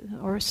 this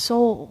or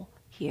soul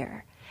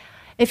here.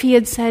 If he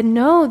had said,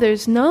 no,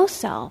 there's no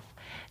self,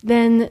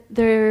 then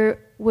there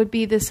would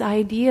be this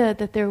idea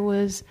that there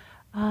was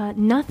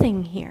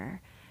nothing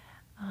here,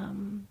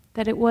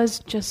 that it was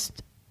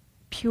just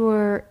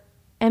pure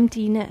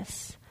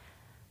emptiness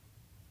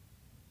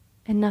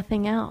and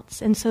nothing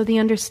else. And so the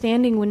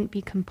understanding wouldn't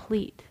be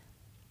complete.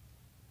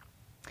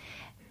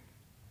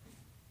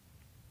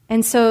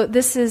 And so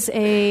this is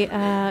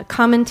a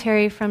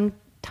commentary from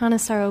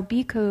Thanissaro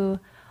Bhikkhu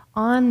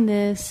on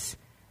this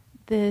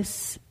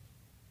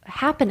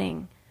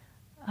happening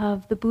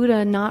of the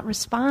Buddha not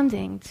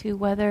responding to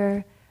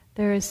whether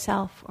there is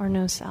self or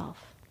no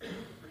self.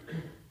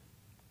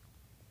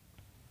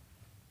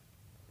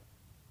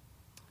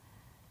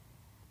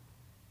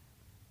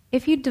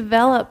 If you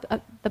develop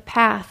the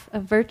path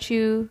of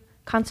virtue,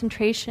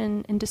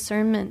 concentration, and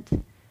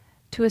discernment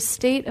to a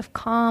state of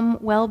calm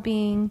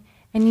well-being,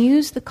 and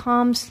use the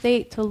calm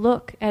state to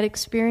look at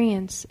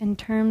experience in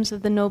terms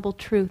of the noble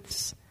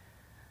truths,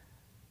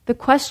 the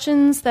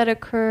questions that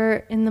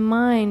occur in the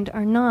mind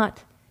are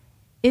not,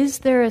 is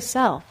there a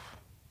self?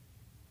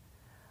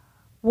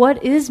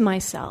 What is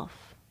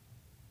myself?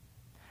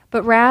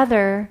 But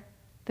rather,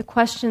 the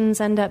questions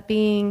end up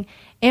being,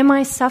 am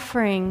I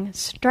suffering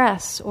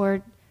stress,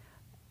 or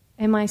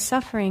am I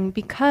suffering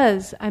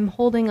because I'm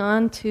holding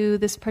on to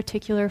this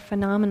particular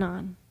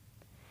phenomenon?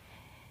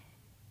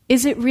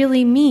 Is it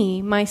really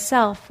me,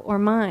 myself, or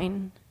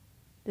mine,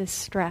 this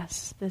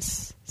stress,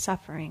 this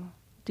suffering,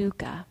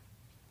 dukkha?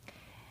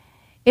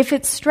 If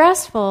it's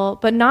stressful,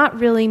 but not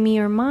really me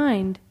or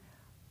mine,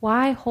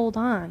 why hold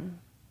on?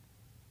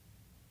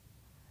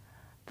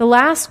 The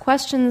last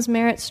questions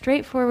merit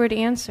straightforward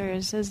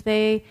answers, as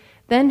they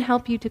then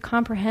help you to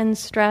comprehend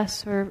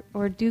stress or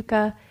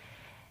dukkha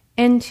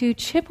and to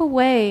chip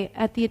away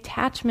at the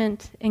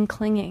attachment and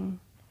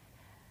clinging,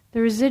 the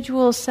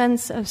residual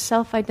sense of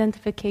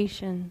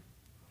self-identification.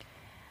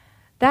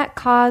 That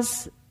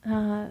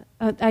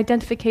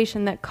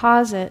identification that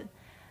cause it,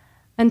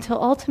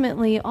 until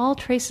ultimately all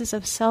traces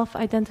of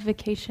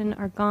self-identification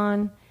are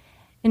gone,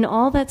 and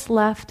all that's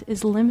left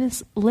is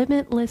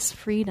limitless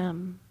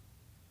freedom.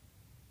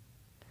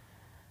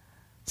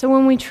 So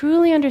when we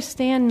truly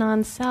understand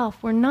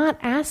non-self, we're not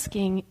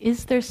asking,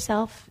 is there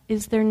self,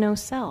 is there no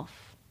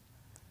self?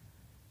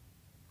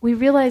 We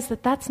realize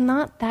that that's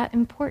not that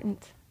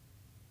important.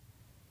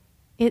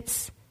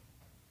 It's,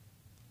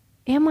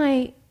 am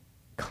I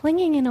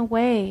clinging in a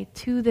way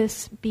to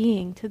this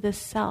being, to this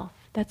self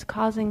that's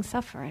causing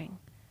suffering?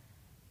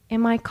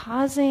 Am I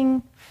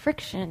causing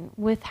friction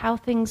with how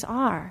things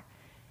are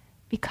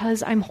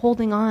because I'm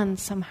holding on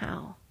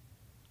somehow?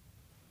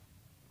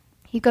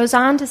 He goes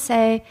on to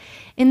say,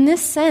 in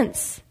this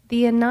sense,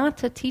 the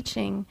Anatta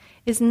teaching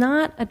is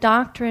not a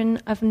doctrine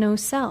of no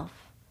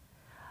self,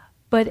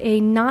 but a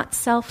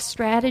not-self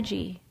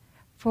strategy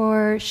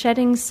for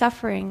shedding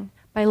suffering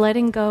by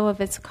letting go of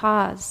its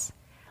cause,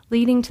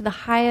 leading to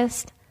the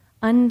highest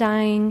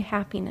undying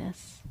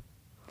happiness.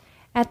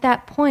 At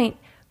that point,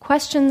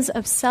 questions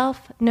of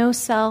self, no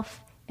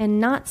self, and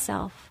not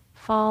self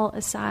fall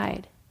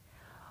aside.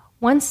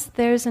 Once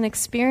there's an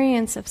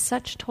experience of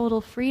such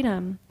total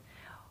freedom,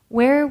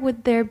 where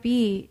would there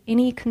be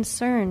any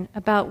concern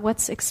about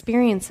what's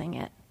experiencing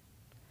it,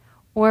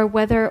 or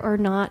whether or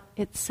not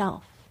it's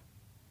self?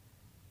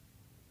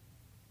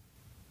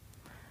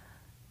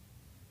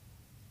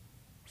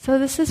 So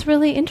this is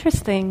really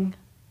interesting,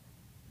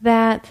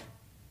 that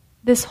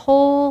this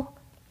whole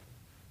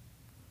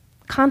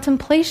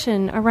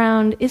contemplation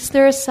around, is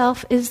there a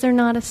self, is there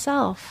not a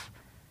self?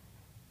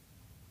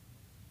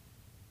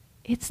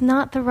 It's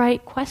not the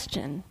right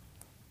question.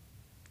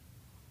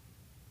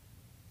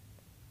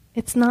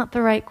 It's not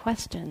the right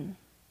question.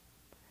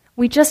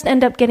 We just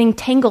end up getting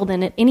tangled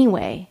in it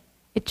anyway.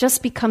 It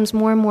just becomes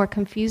more and more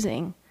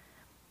confusing.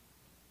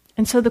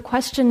 And so the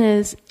question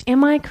is,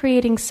 am I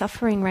creating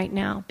suffering right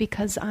now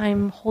because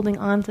I'm holding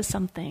on to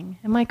something?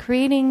 Am I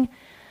creating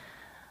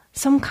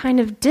some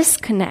kind of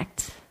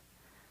disconnect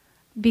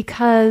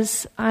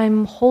because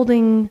I'm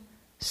holding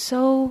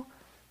so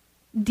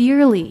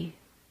dearly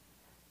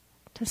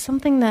to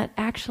something that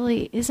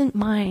actually isn't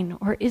mine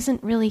or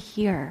isn't really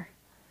here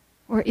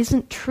or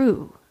isn't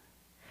true?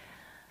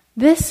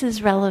 This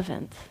is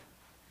relevant.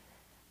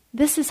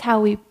 This is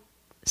how we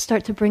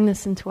start to bring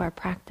this into our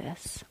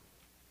practice.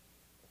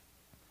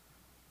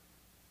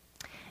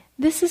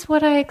 This is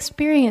what I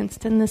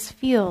experienced in this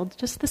field,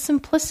 just the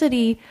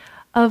simplicity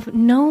of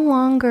no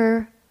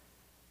longer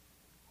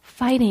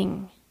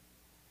fighting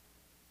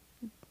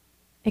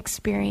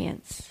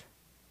experience,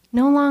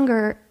 no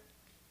longer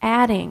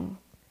adding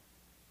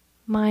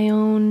my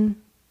own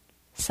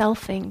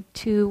selfing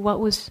to what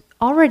was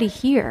already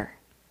here.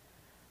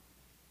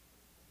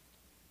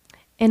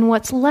 And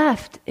what's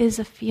left is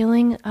a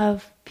feeling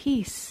of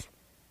peace,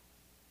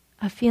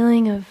 a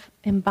feeling of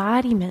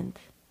embodiment,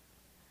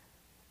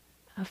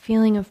 a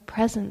feeling of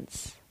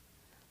presence.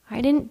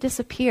 I didn't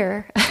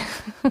disappear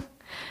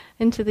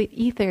into the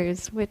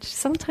ethers, which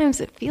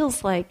sometimes it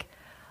feels like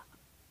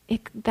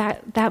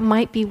that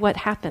might be what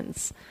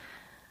happens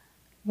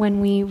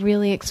when we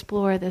really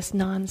explore this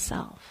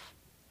non-self.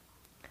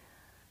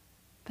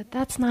 But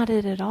that's not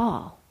it at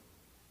all.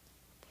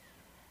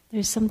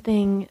 There's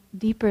something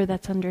deeper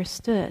that's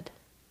understood.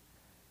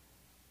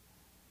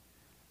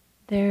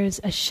 There's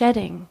a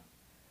shedding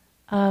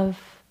of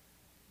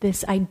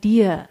this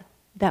idea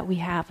that we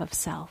have of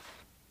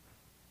self.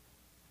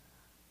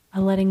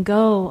 A letting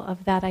go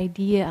of that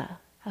idea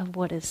of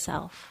what is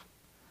self.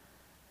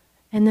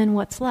 And then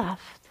what's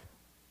left?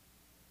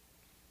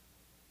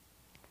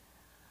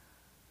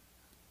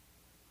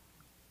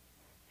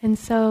 And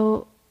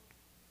so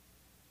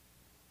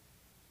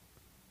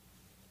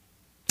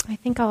I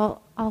think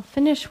I'll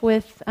finish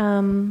with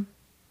the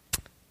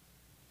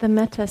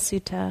Metta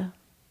Sutta,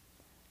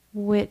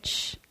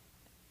 which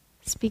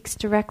speaks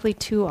directly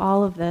to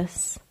all of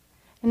this.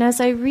 And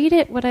as I read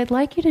it, what I'd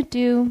like you to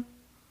do,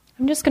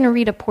 I'm just going to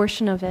read a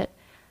portion of it.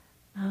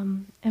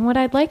 And what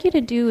I'd like you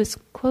to do is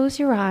close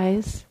your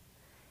eyes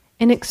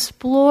and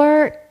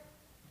explore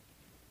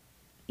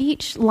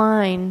each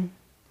line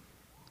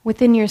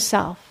within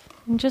yourself.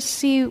 And just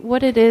see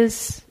what it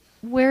is,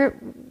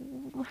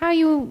 how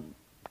you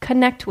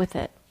connect with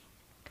it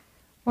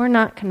or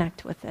not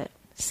connect with it.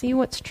 See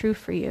what's true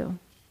for you.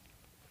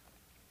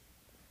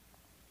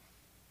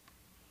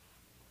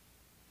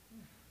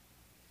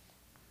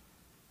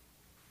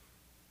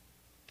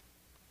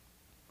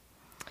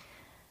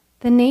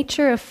 The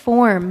nature of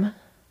form,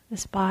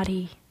 this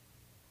body,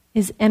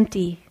 is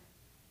empty.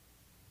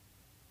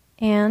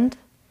 And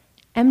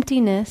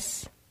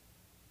emptiness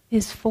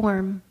is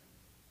form.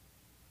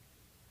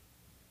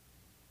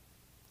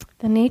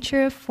 The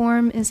nature of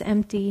form is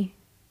empty,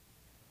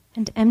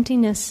 and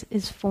emptiness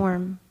is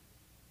form.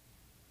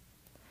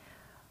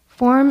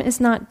 Form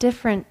is not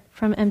different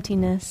from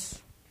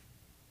emptiness.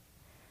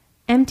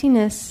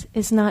 Emptiness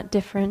is not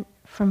different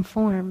from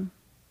form.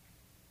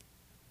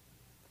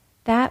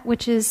 That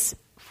which is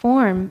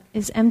form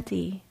is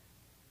empty.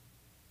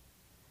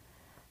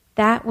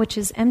 That which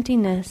is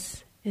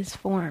emptiness is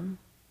form.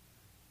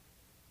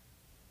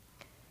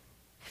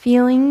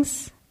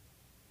 Feelings,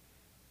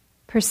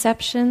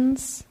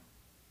 perceptions,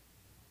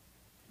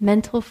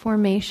 mental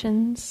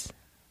formations,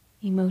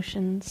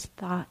 emotions,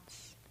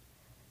 thoughts,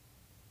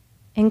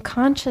 and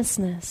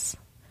consciousness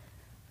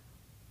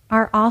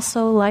are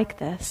also like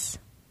this.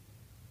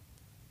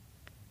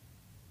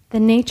 The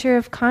nature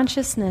of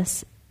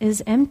consciousness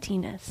is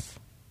emptiness,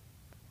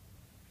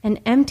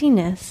 and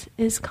emptiness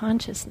is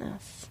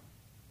consciousness.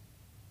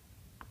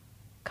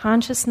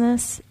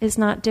 Consciousness is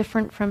not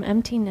different from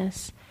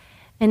emptiness,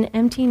 and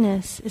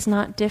emptiness is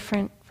not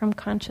different from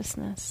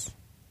consciousness.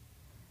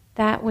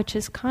 That which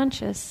is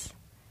conscious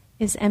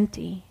is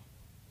empty.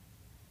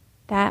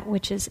 That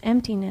which is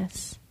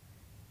emptiness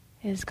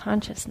is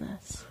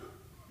consciousness.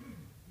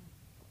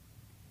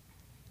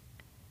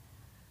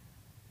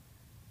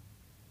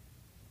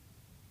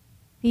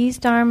 These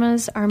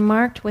dharmas are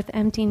marked with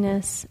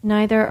emptiness,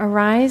 neither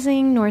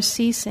arising nor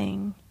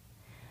ceasing,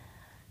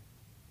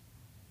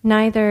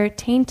 neither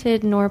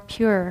tainted nor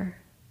pure,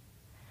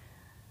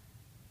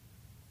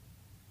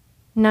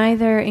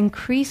 neither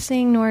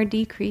increasing nor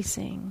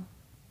decreasing.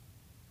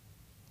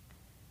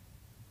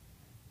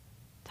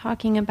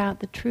 Talking about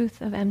the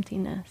truth of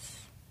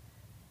emptiness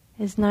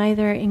is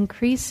neither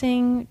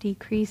increasing,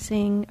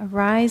 decreasing,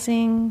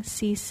 arising,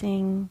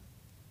 ceasing,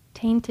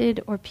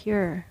 tainted or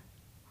pure.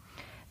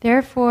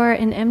 Therefore,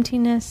 in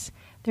emptiness,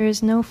 there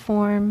is no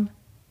form,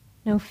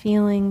 no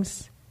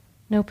feelings,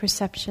 no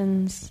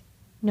perceptions,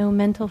 no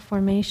mental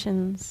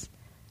formations,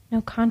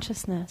 no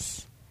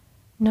consciousness,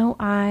 no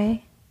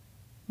eye,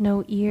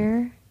 no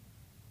ear,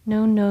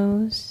 no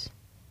nose,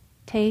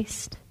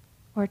 taste,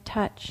 or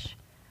touch,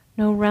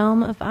 no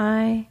realm of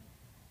eye,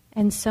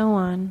 and so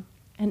on,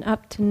 and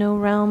up to no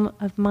realm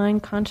of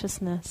mind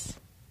consciousness.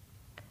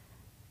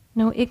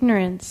 No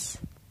ignorance,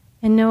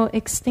 and no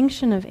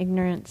extinction of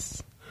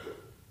ignorance,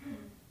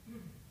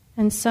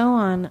 and so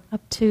on,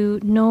 up to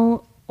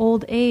no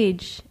old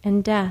age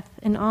and death,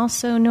 and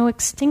also no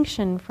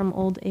extinction from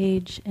old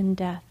age and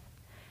death,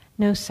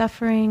 no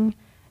suffering,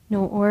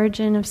 no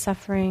origin of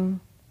suffering,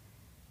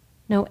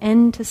 no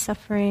end to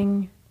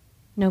suffering,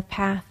 no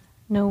path,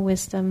 no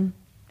wisdom,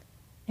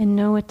 and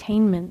no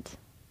attainment.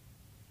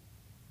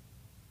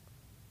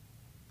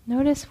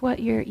 Notice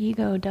what your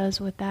ego does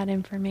with that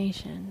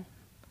information.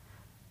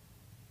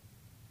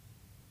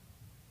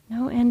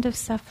 No end of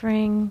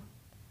suffering,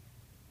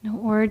 no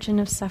origin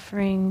of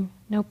suffering,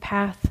 no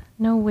path,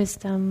 no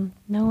wisdom,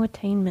 no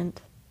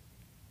attainment.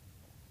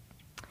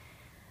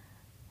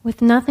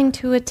 With nothing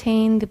to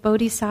attain, the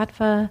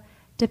bodhisattva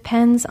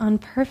depends on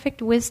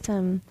perfect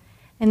wisdom,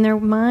 and their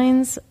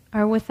minds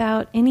are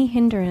without any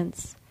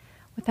hindrance.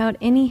 Without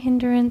any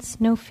hindrance,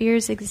 no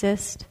fears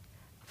exist.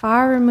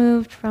 Far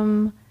removed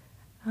from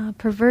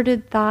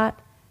perverted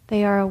thought,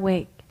 they are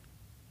awake.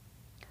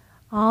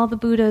 All the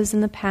Buddhas in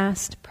the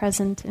past,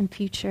 present, and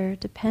future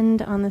depend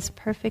on this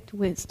perfect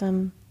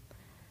wisdom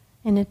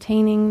in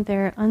attaining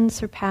their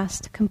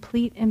unsurpassed,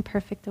 complete, and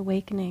perfect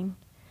awakening.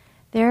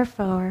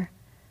 Therefore,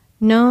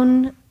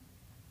 known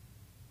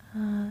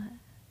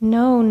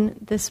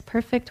this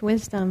perfect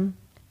wisdom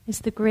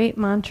is the great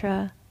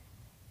mantra,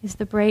 is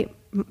the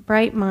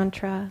bright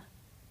mantra,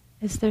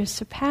 is the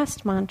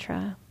surpassed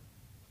mantra.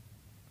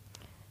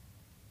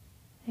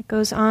 It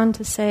goes on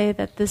to say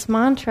that this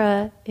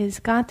mantra is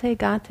gate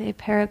gate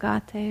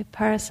paragate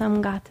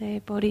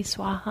parasamgate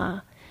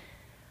bodhiswaha,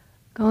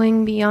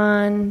 going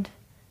beyond,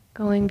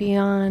 going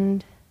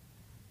beyond,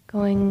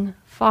 going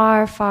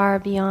far, far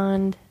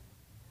beyond,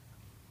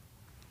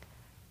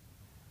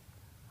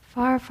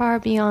 far, far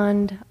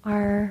beyond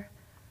our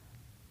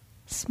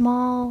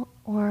small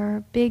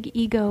or big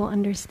ego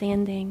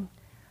understanding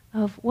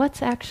of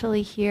what's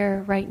actually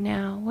here right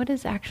now, what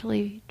is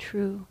actually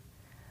true.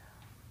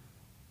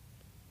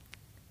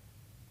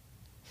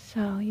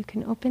 So you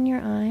can open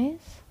your eyes.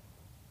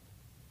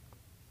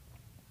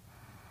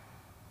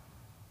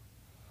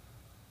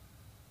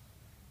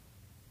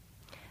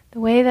 The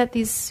way that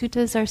these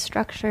suttas are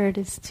structured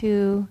is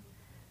to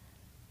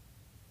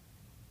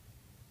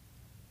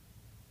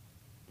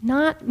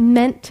not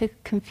meant to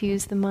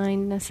confuse the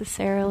mind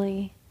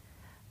necessarily,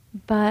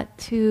 but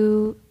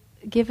to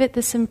give it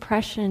this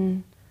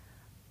impression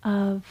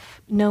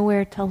of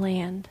nowhere to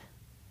land,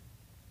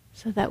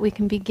 so that we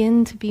can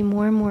begin to be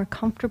more and more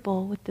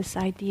comfortable with this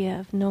idea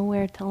of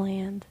nowhere to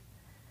land.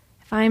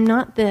 If I'm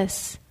not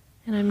this,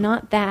 and I'm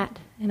not that,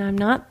 and I'm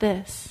not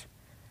this,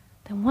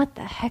 then what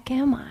the heck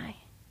am I?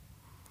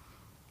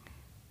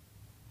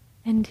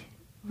 And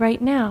right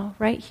now,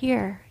 right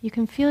here, you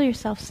can feel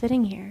yourself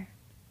sitting here.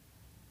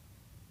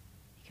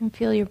 You can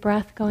feel your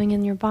breath going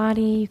in your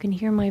body, you can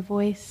hear my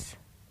voice.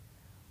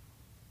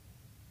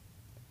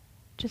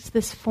 Just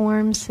this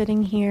form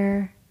sitting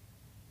here,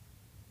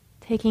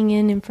 taking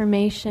in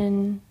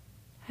information,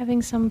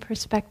 having some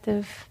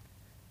perspective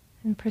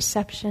and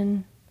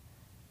perception.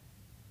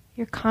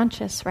 You're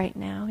conscious right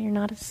now. You're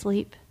not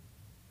asleep.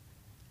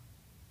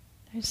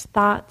 There's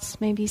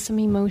thoughts, maybe some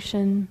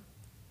emotion.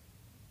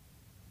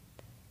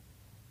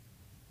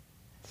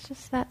 It's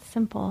just that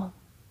simple.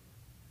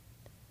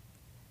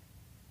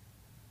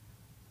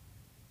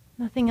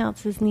 Nothing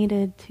else is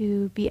needed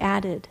to be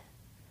added.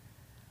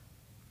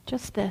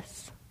 Just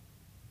this.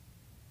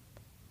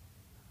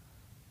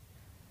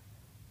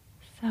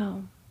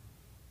 So,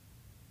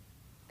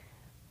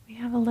 we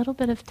have a little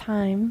bit of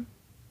time.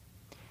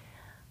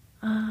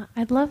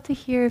 I'd love to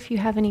hear if you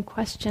have any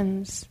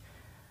questions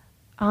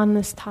on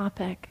this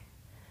topic.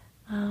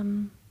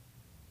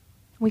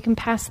 We can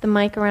pass the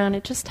mic around.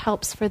 It just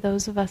helps for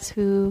those of us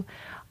who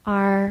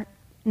are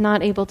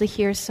not able to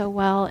hear so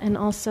well, and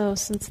also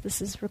since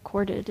this is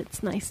recorded,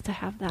 it's nice to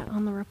have that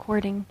on the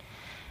recording.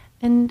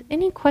 And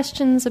any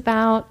questions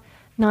about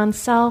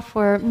non-self,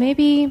 or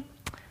maybe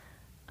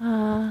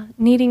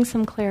needing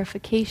some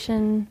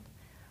clarification,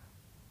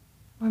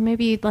 or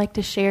maybe you'd like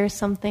to share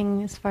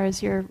something as far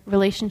as your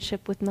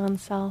relationship with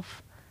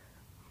non-self.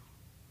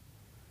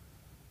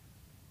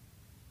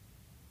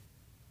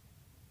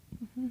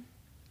 Mm-hmm.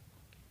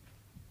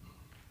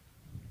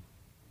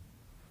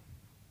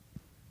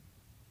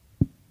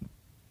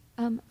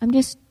 I'm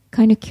just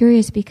kind of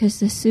curious because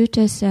the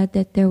sutta said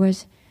that there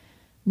was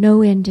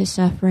no end to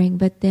suffering,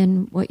 but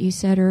then what you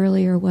said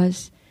earlier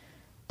was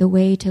the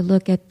way to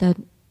look at the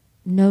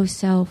no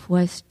self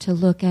was to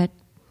look at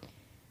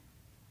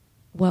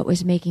what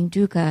was making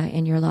dukkha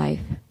in your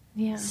life.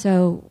 Yeah.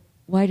 So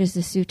why does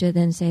the sutta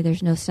then say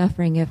there's no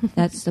suffering if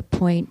that's the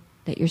point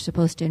that you're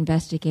supposed to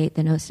investigate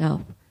the no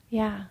self?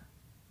 Yeah.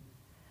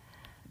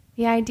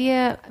 The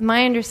idea,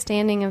 my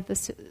understanding of the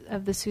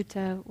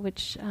sutta,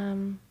 which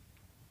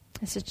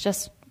this is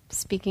just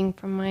speaking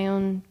from my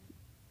own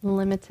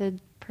limited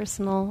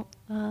personal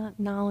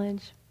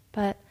knowledge,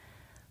 but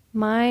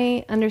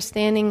my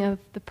understanding of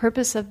the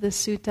purpose of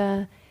this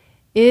sutta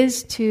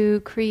is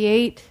to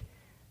create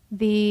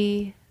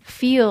the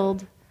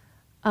field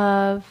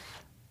of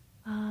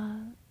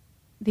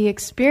the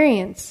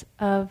experience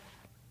of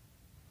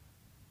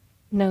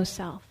no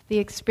self, the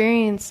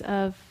experience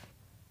of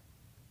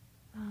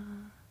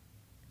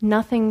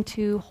nothing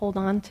to hold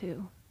on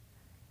to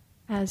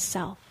as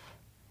self,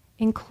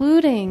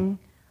 including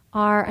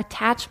our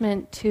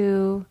attachment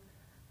to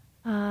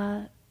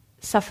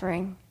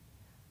suffering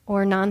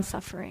or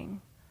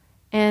non-suffering,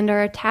 and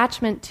our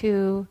attachment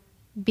to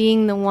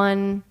being the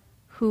one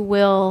who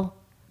will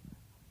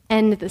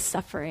end the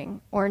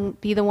suffering or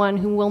be the one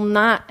who will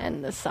not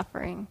end the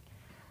suffering.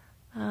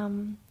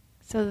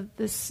 So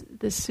this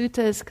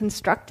sutta is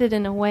constructed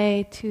in a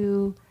way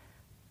to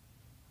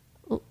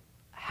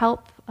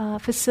help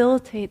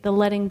facilitate the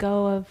letting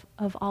go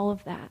of all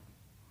of that.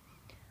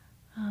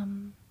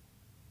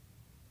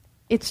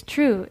 It's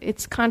true,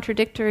 it's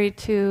contradictory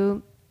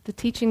to the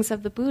teachings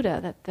of the Buddha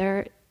that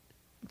there,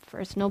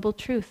 first noble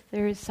truth,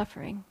 there is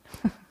suffering.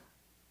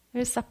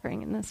 There's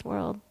suffering in this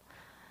world.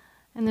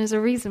 And there's a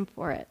reason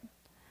for it.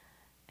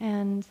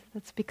 And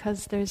that's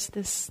because there's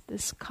this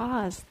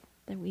cause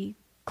that we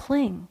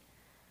cling.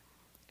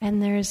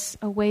 And there's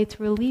a way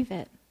to relieve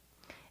it.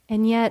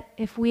 And yet,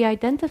 if we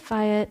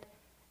identify it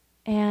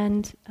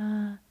and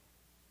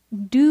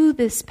do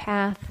this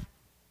path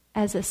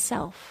as a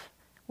self,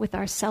 with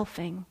our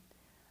selfing,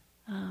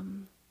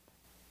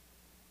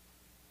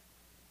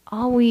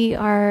 all we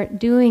are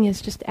doing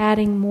is just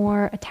adding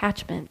more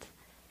attachment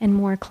and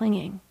more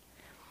clinging.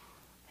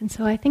 And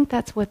so I think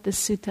that's what this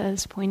sutta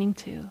is pointing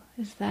to,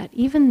 is that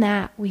even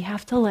that we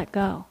have to let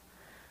go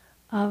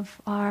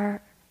of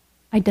our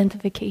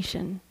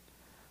identification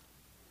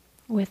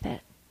with it,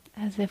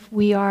 as if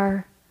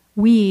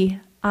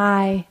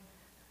I,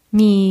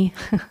 me,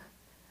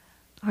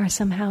 are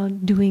somehow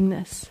doing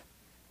this,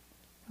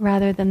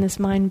 rather than this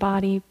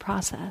mind-body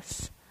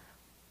process.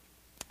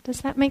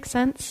 Does that make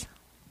sense?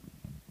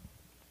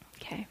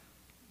 Okay.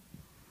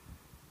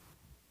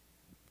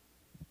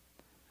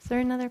 Is there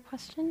another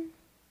question?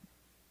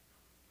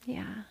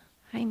 Yeah,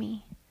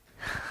 Jaime.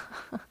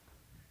 I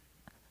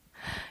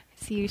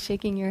see you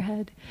shaking your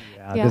head.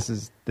 Yeah.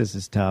 This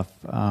is tough.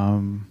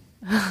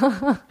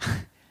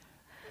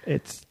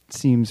 It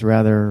seems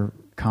rather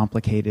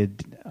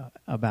complicated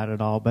about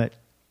it all, but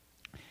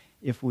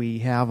if we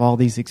have all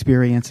these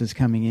experiences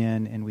coming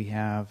in and we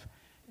have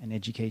an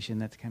education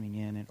that's coming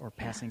in or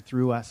passing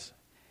through us,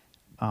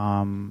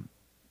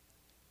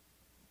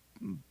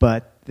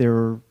 but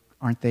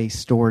aren't they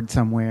stored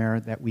somewhere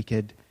that we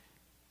could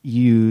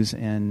use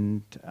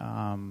and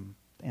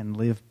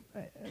live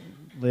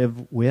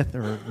with,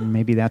 or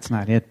maybe that's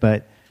not it,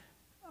 but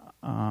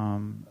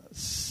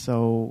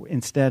so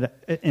instead,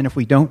 and if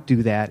we don't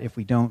do that, if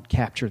we don't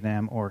capture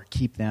them or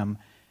keep them,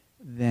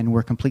 then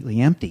we're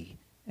completely empty.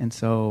 And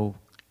so,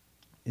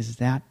 is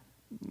that?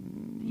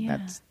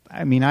 Yeah.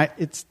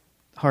 It's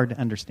hard to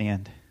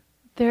understand.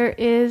 There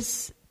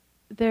is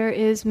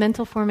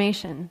mental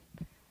formation.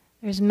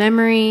 There's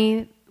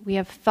memory. We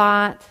have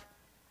thought.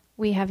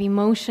 We have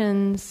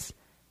emotions.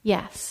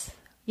 Yes,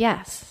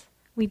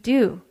 we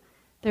do.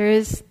 There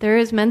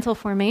is mental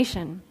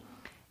formation,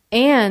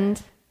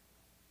 and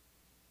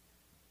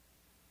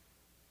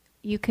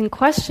you can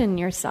question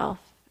yourself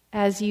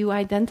as you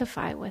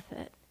identify with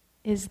it.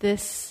 Is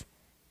this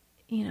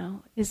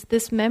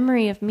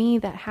memory of me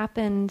that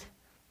happened,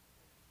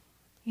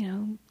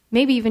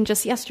 maybe even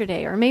just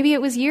yesterday, or maybe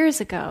it was years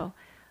ago,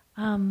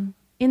 in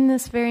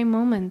this very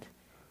moment?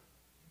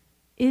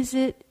 Is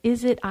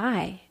it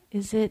I?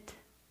 Is it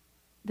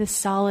this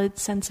solid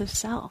sense of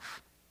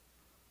self?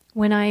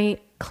 When I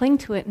cling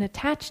to it and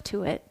attach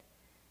to it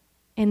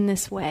in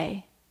this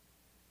way,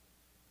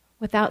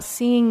 without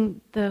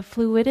seeing the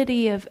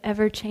fluidity of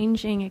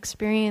ever-changing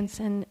experience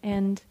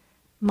and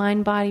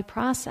mind-body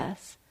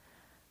process,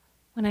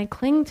 when I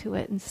cling to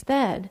it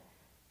instead,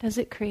 does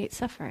it create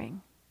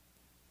suffering?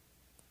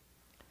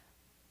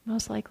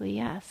 Most likely,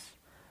 yes.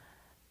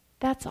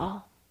 That's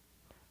all.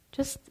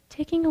 Just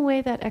taking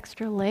away that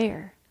extra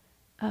layer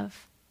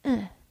of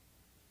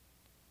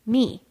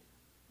me,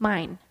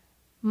 mine,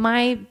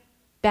 my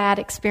bad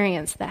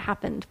experience that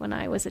happened when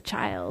I was a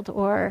child,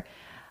 or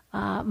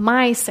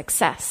my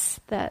success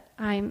that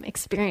I'm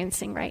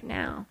experiencing right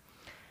now.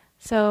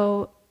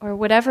 So, or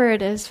whatever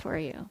it is for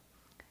you.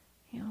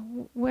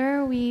 Where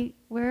are we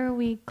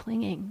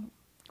clinging?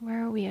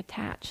 Where are we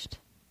attached?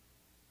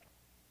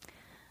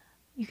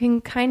 You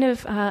can kind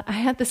of, I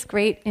had this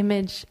great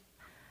image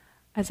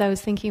as I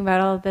was thinking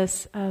about all of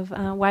this of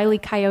Wile E.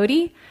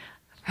 Coyote.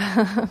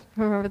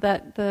 Remember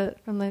that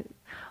from the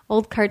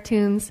old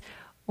cartoons,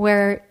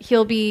 where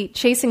he'll be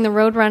chasing the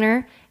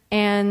Roadrunner,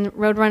 and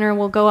Roadrunner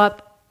will go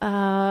up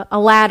a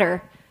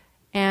ladder,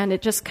 and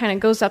it just kind of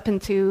goes up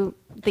into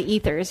the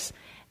ethers.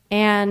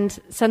 And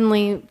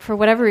suddenly, for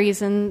whatever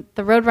reason,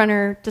 the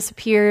Roadrunner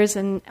disappears,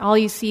 and all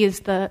you see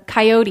is the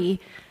coyote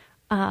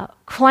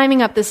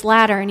climbing up this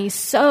ladder, and he's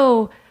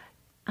so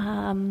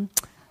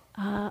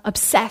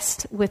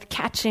obsessed with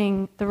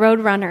catching the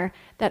roadrunner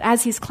that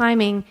as he's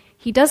climbing,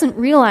 he doesn't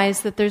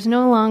realize that there's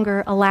no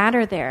longer a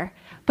ladder there.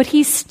 But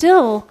he's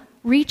still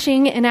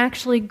reaching and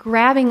actually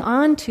grabbing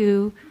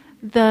onto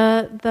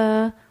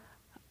the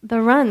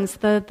rungs,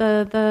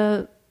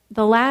 the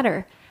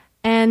ladder.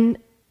 And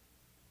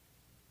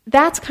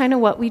that's kind of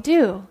what we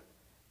do.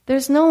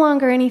 There's no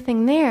longer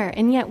anything there,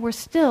 and yet we're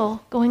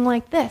still going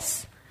like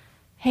this,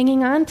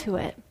 hanging on to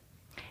it.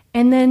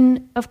 And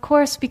then, of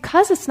course,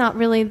 because it's not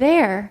really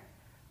there,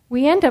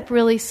 we end up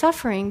really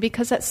suffering,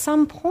 because at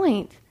some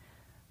point,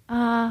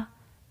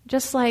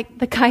 just like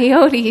the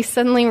coyote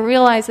suddenly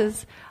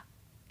realizes,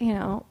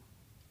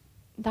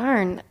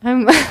 darn,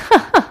 I'm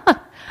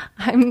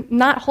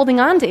not holding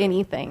on to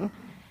anything,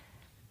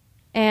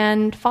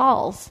 and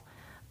falls.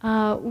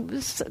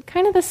 It's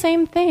kind of the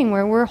same thing,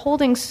 where we're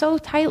holding so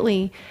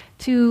tightly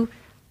to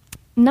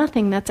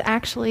nothing that's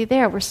actually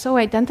there. We're so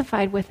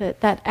identified with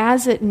it that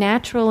as it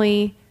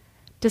naturally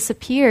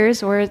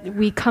disappears, or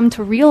we come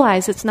to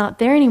realize it's not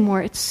there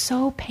anymore, it's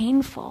so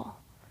painful.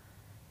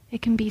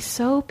 It can be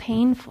so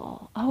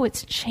painful. Oh,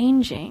 it's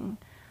changing.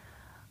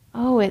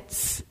 Oh,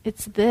 it's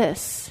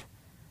this.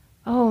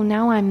 Oh,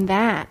 now I'm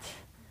that.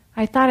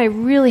 I thought I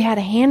really had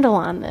a handle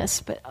on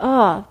this, but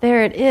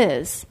there it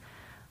is.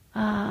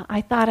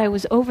 I thought I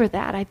was over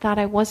that. I thought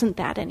I wasn't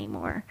that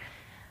anymore.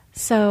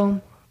 So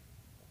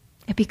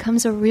it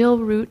becomes a real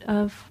root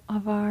of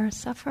our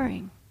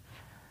suffering.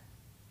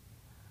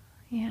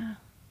 Yeah.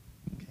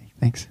 Okay,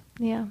 thanks.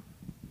 Yeah.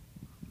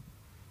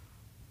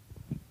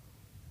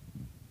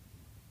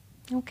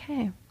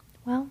 Okay.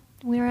 Well,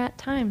 we're at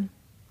time.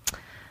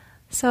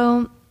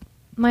 So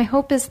my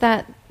hope is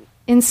that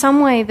in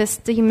some way this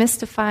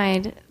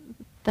demystified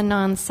the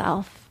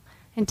non-self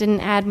and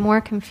didn't add more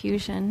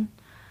confusion.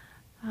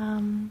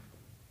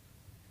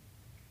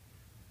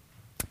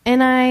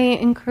 And I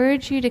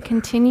encourage you to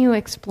continue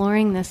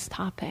exploring this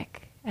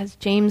topic. As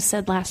James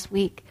said last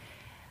week,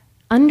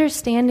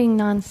 understanding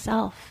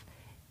non-self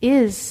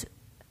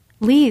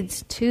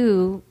leads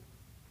to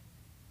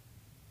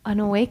an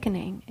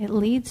awakening. It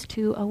leads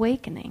to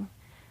awakening.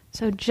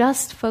 So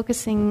just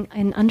focusing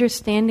and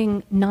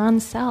understanding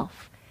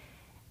non-self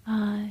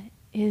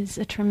is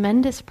a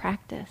tremendous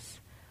practice,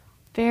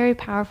 very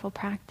powerful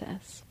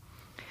practice.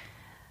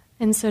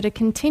 And so to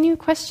continue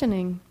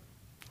questioning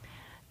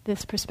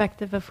this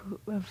perspective of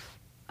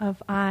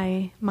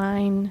I,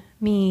 mine,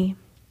 me,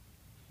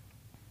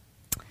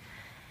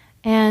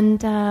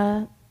 and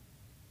so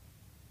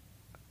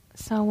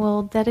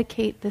we'll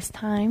dedicate this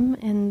time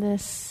in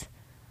this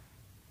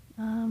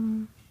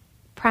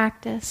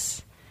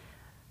practice,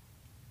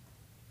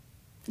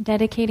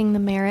 dedicating the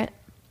merit,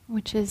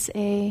 which is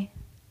a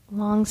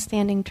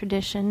long-standing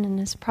tradition and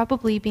is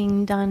probably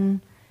being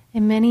done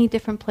in many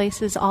different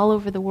places all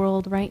over the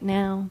world right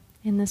now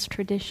in this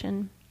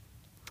tradition,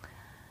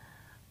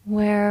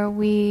 where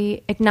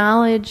we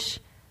acknowledge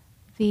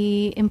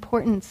the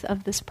importance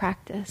of this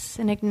practice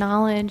and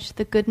acknowledge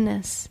the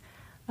goodness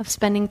of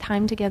spending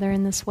time together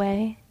in this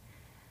way,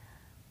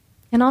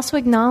 and also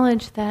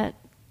acknowledge that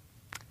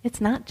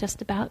it's not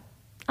just about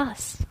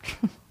us.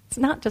 It's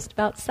not just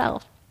about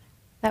self.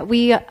 That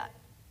we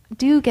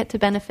do get to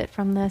benefit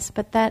from this,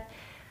 but that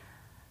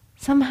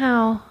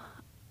somehow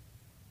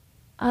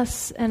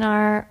us and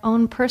our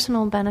own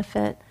personal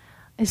benefit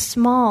is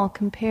small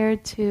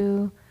compared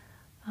to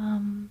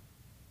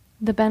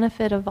the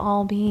benefit of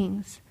all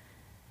beings.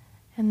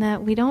 And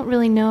that we don't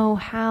really know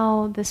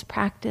how this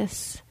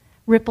practice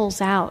ripples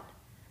out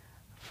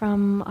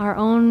from our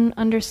own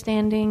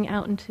understanding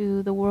out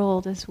into the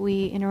world as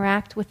we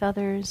interact with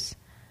others,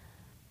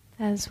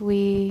 as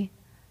we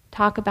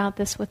talk about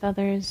this with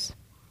others.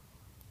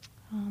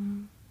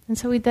 And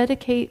so we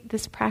dedicate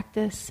this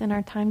practice and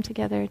our time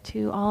together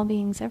to all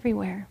beings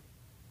everywhere.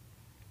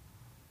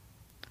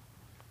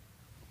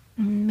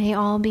 May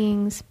all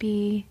beings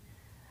be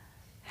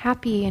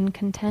happy and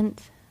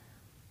content.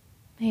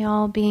 May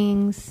all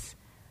beings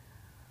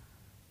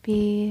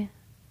be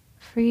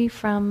free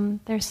from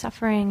their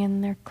suffering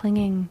and their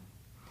clinging.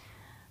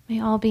 May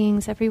all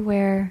beings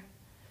everywhere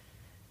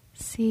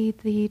see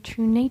the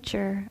true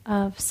nature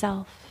of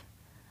self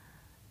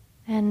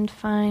and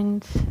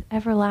find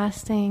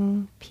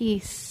everlasting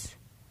peace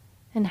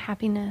and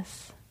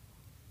happiness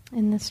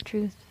in this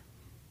truth.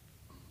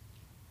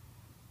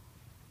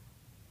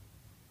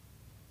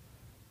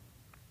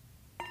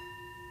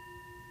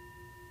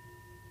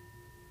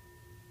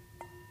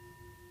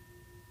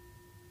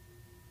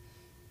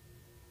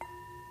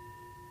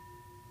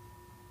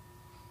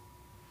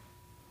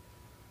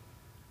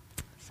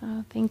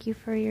 So thank you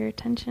for your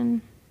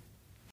attention.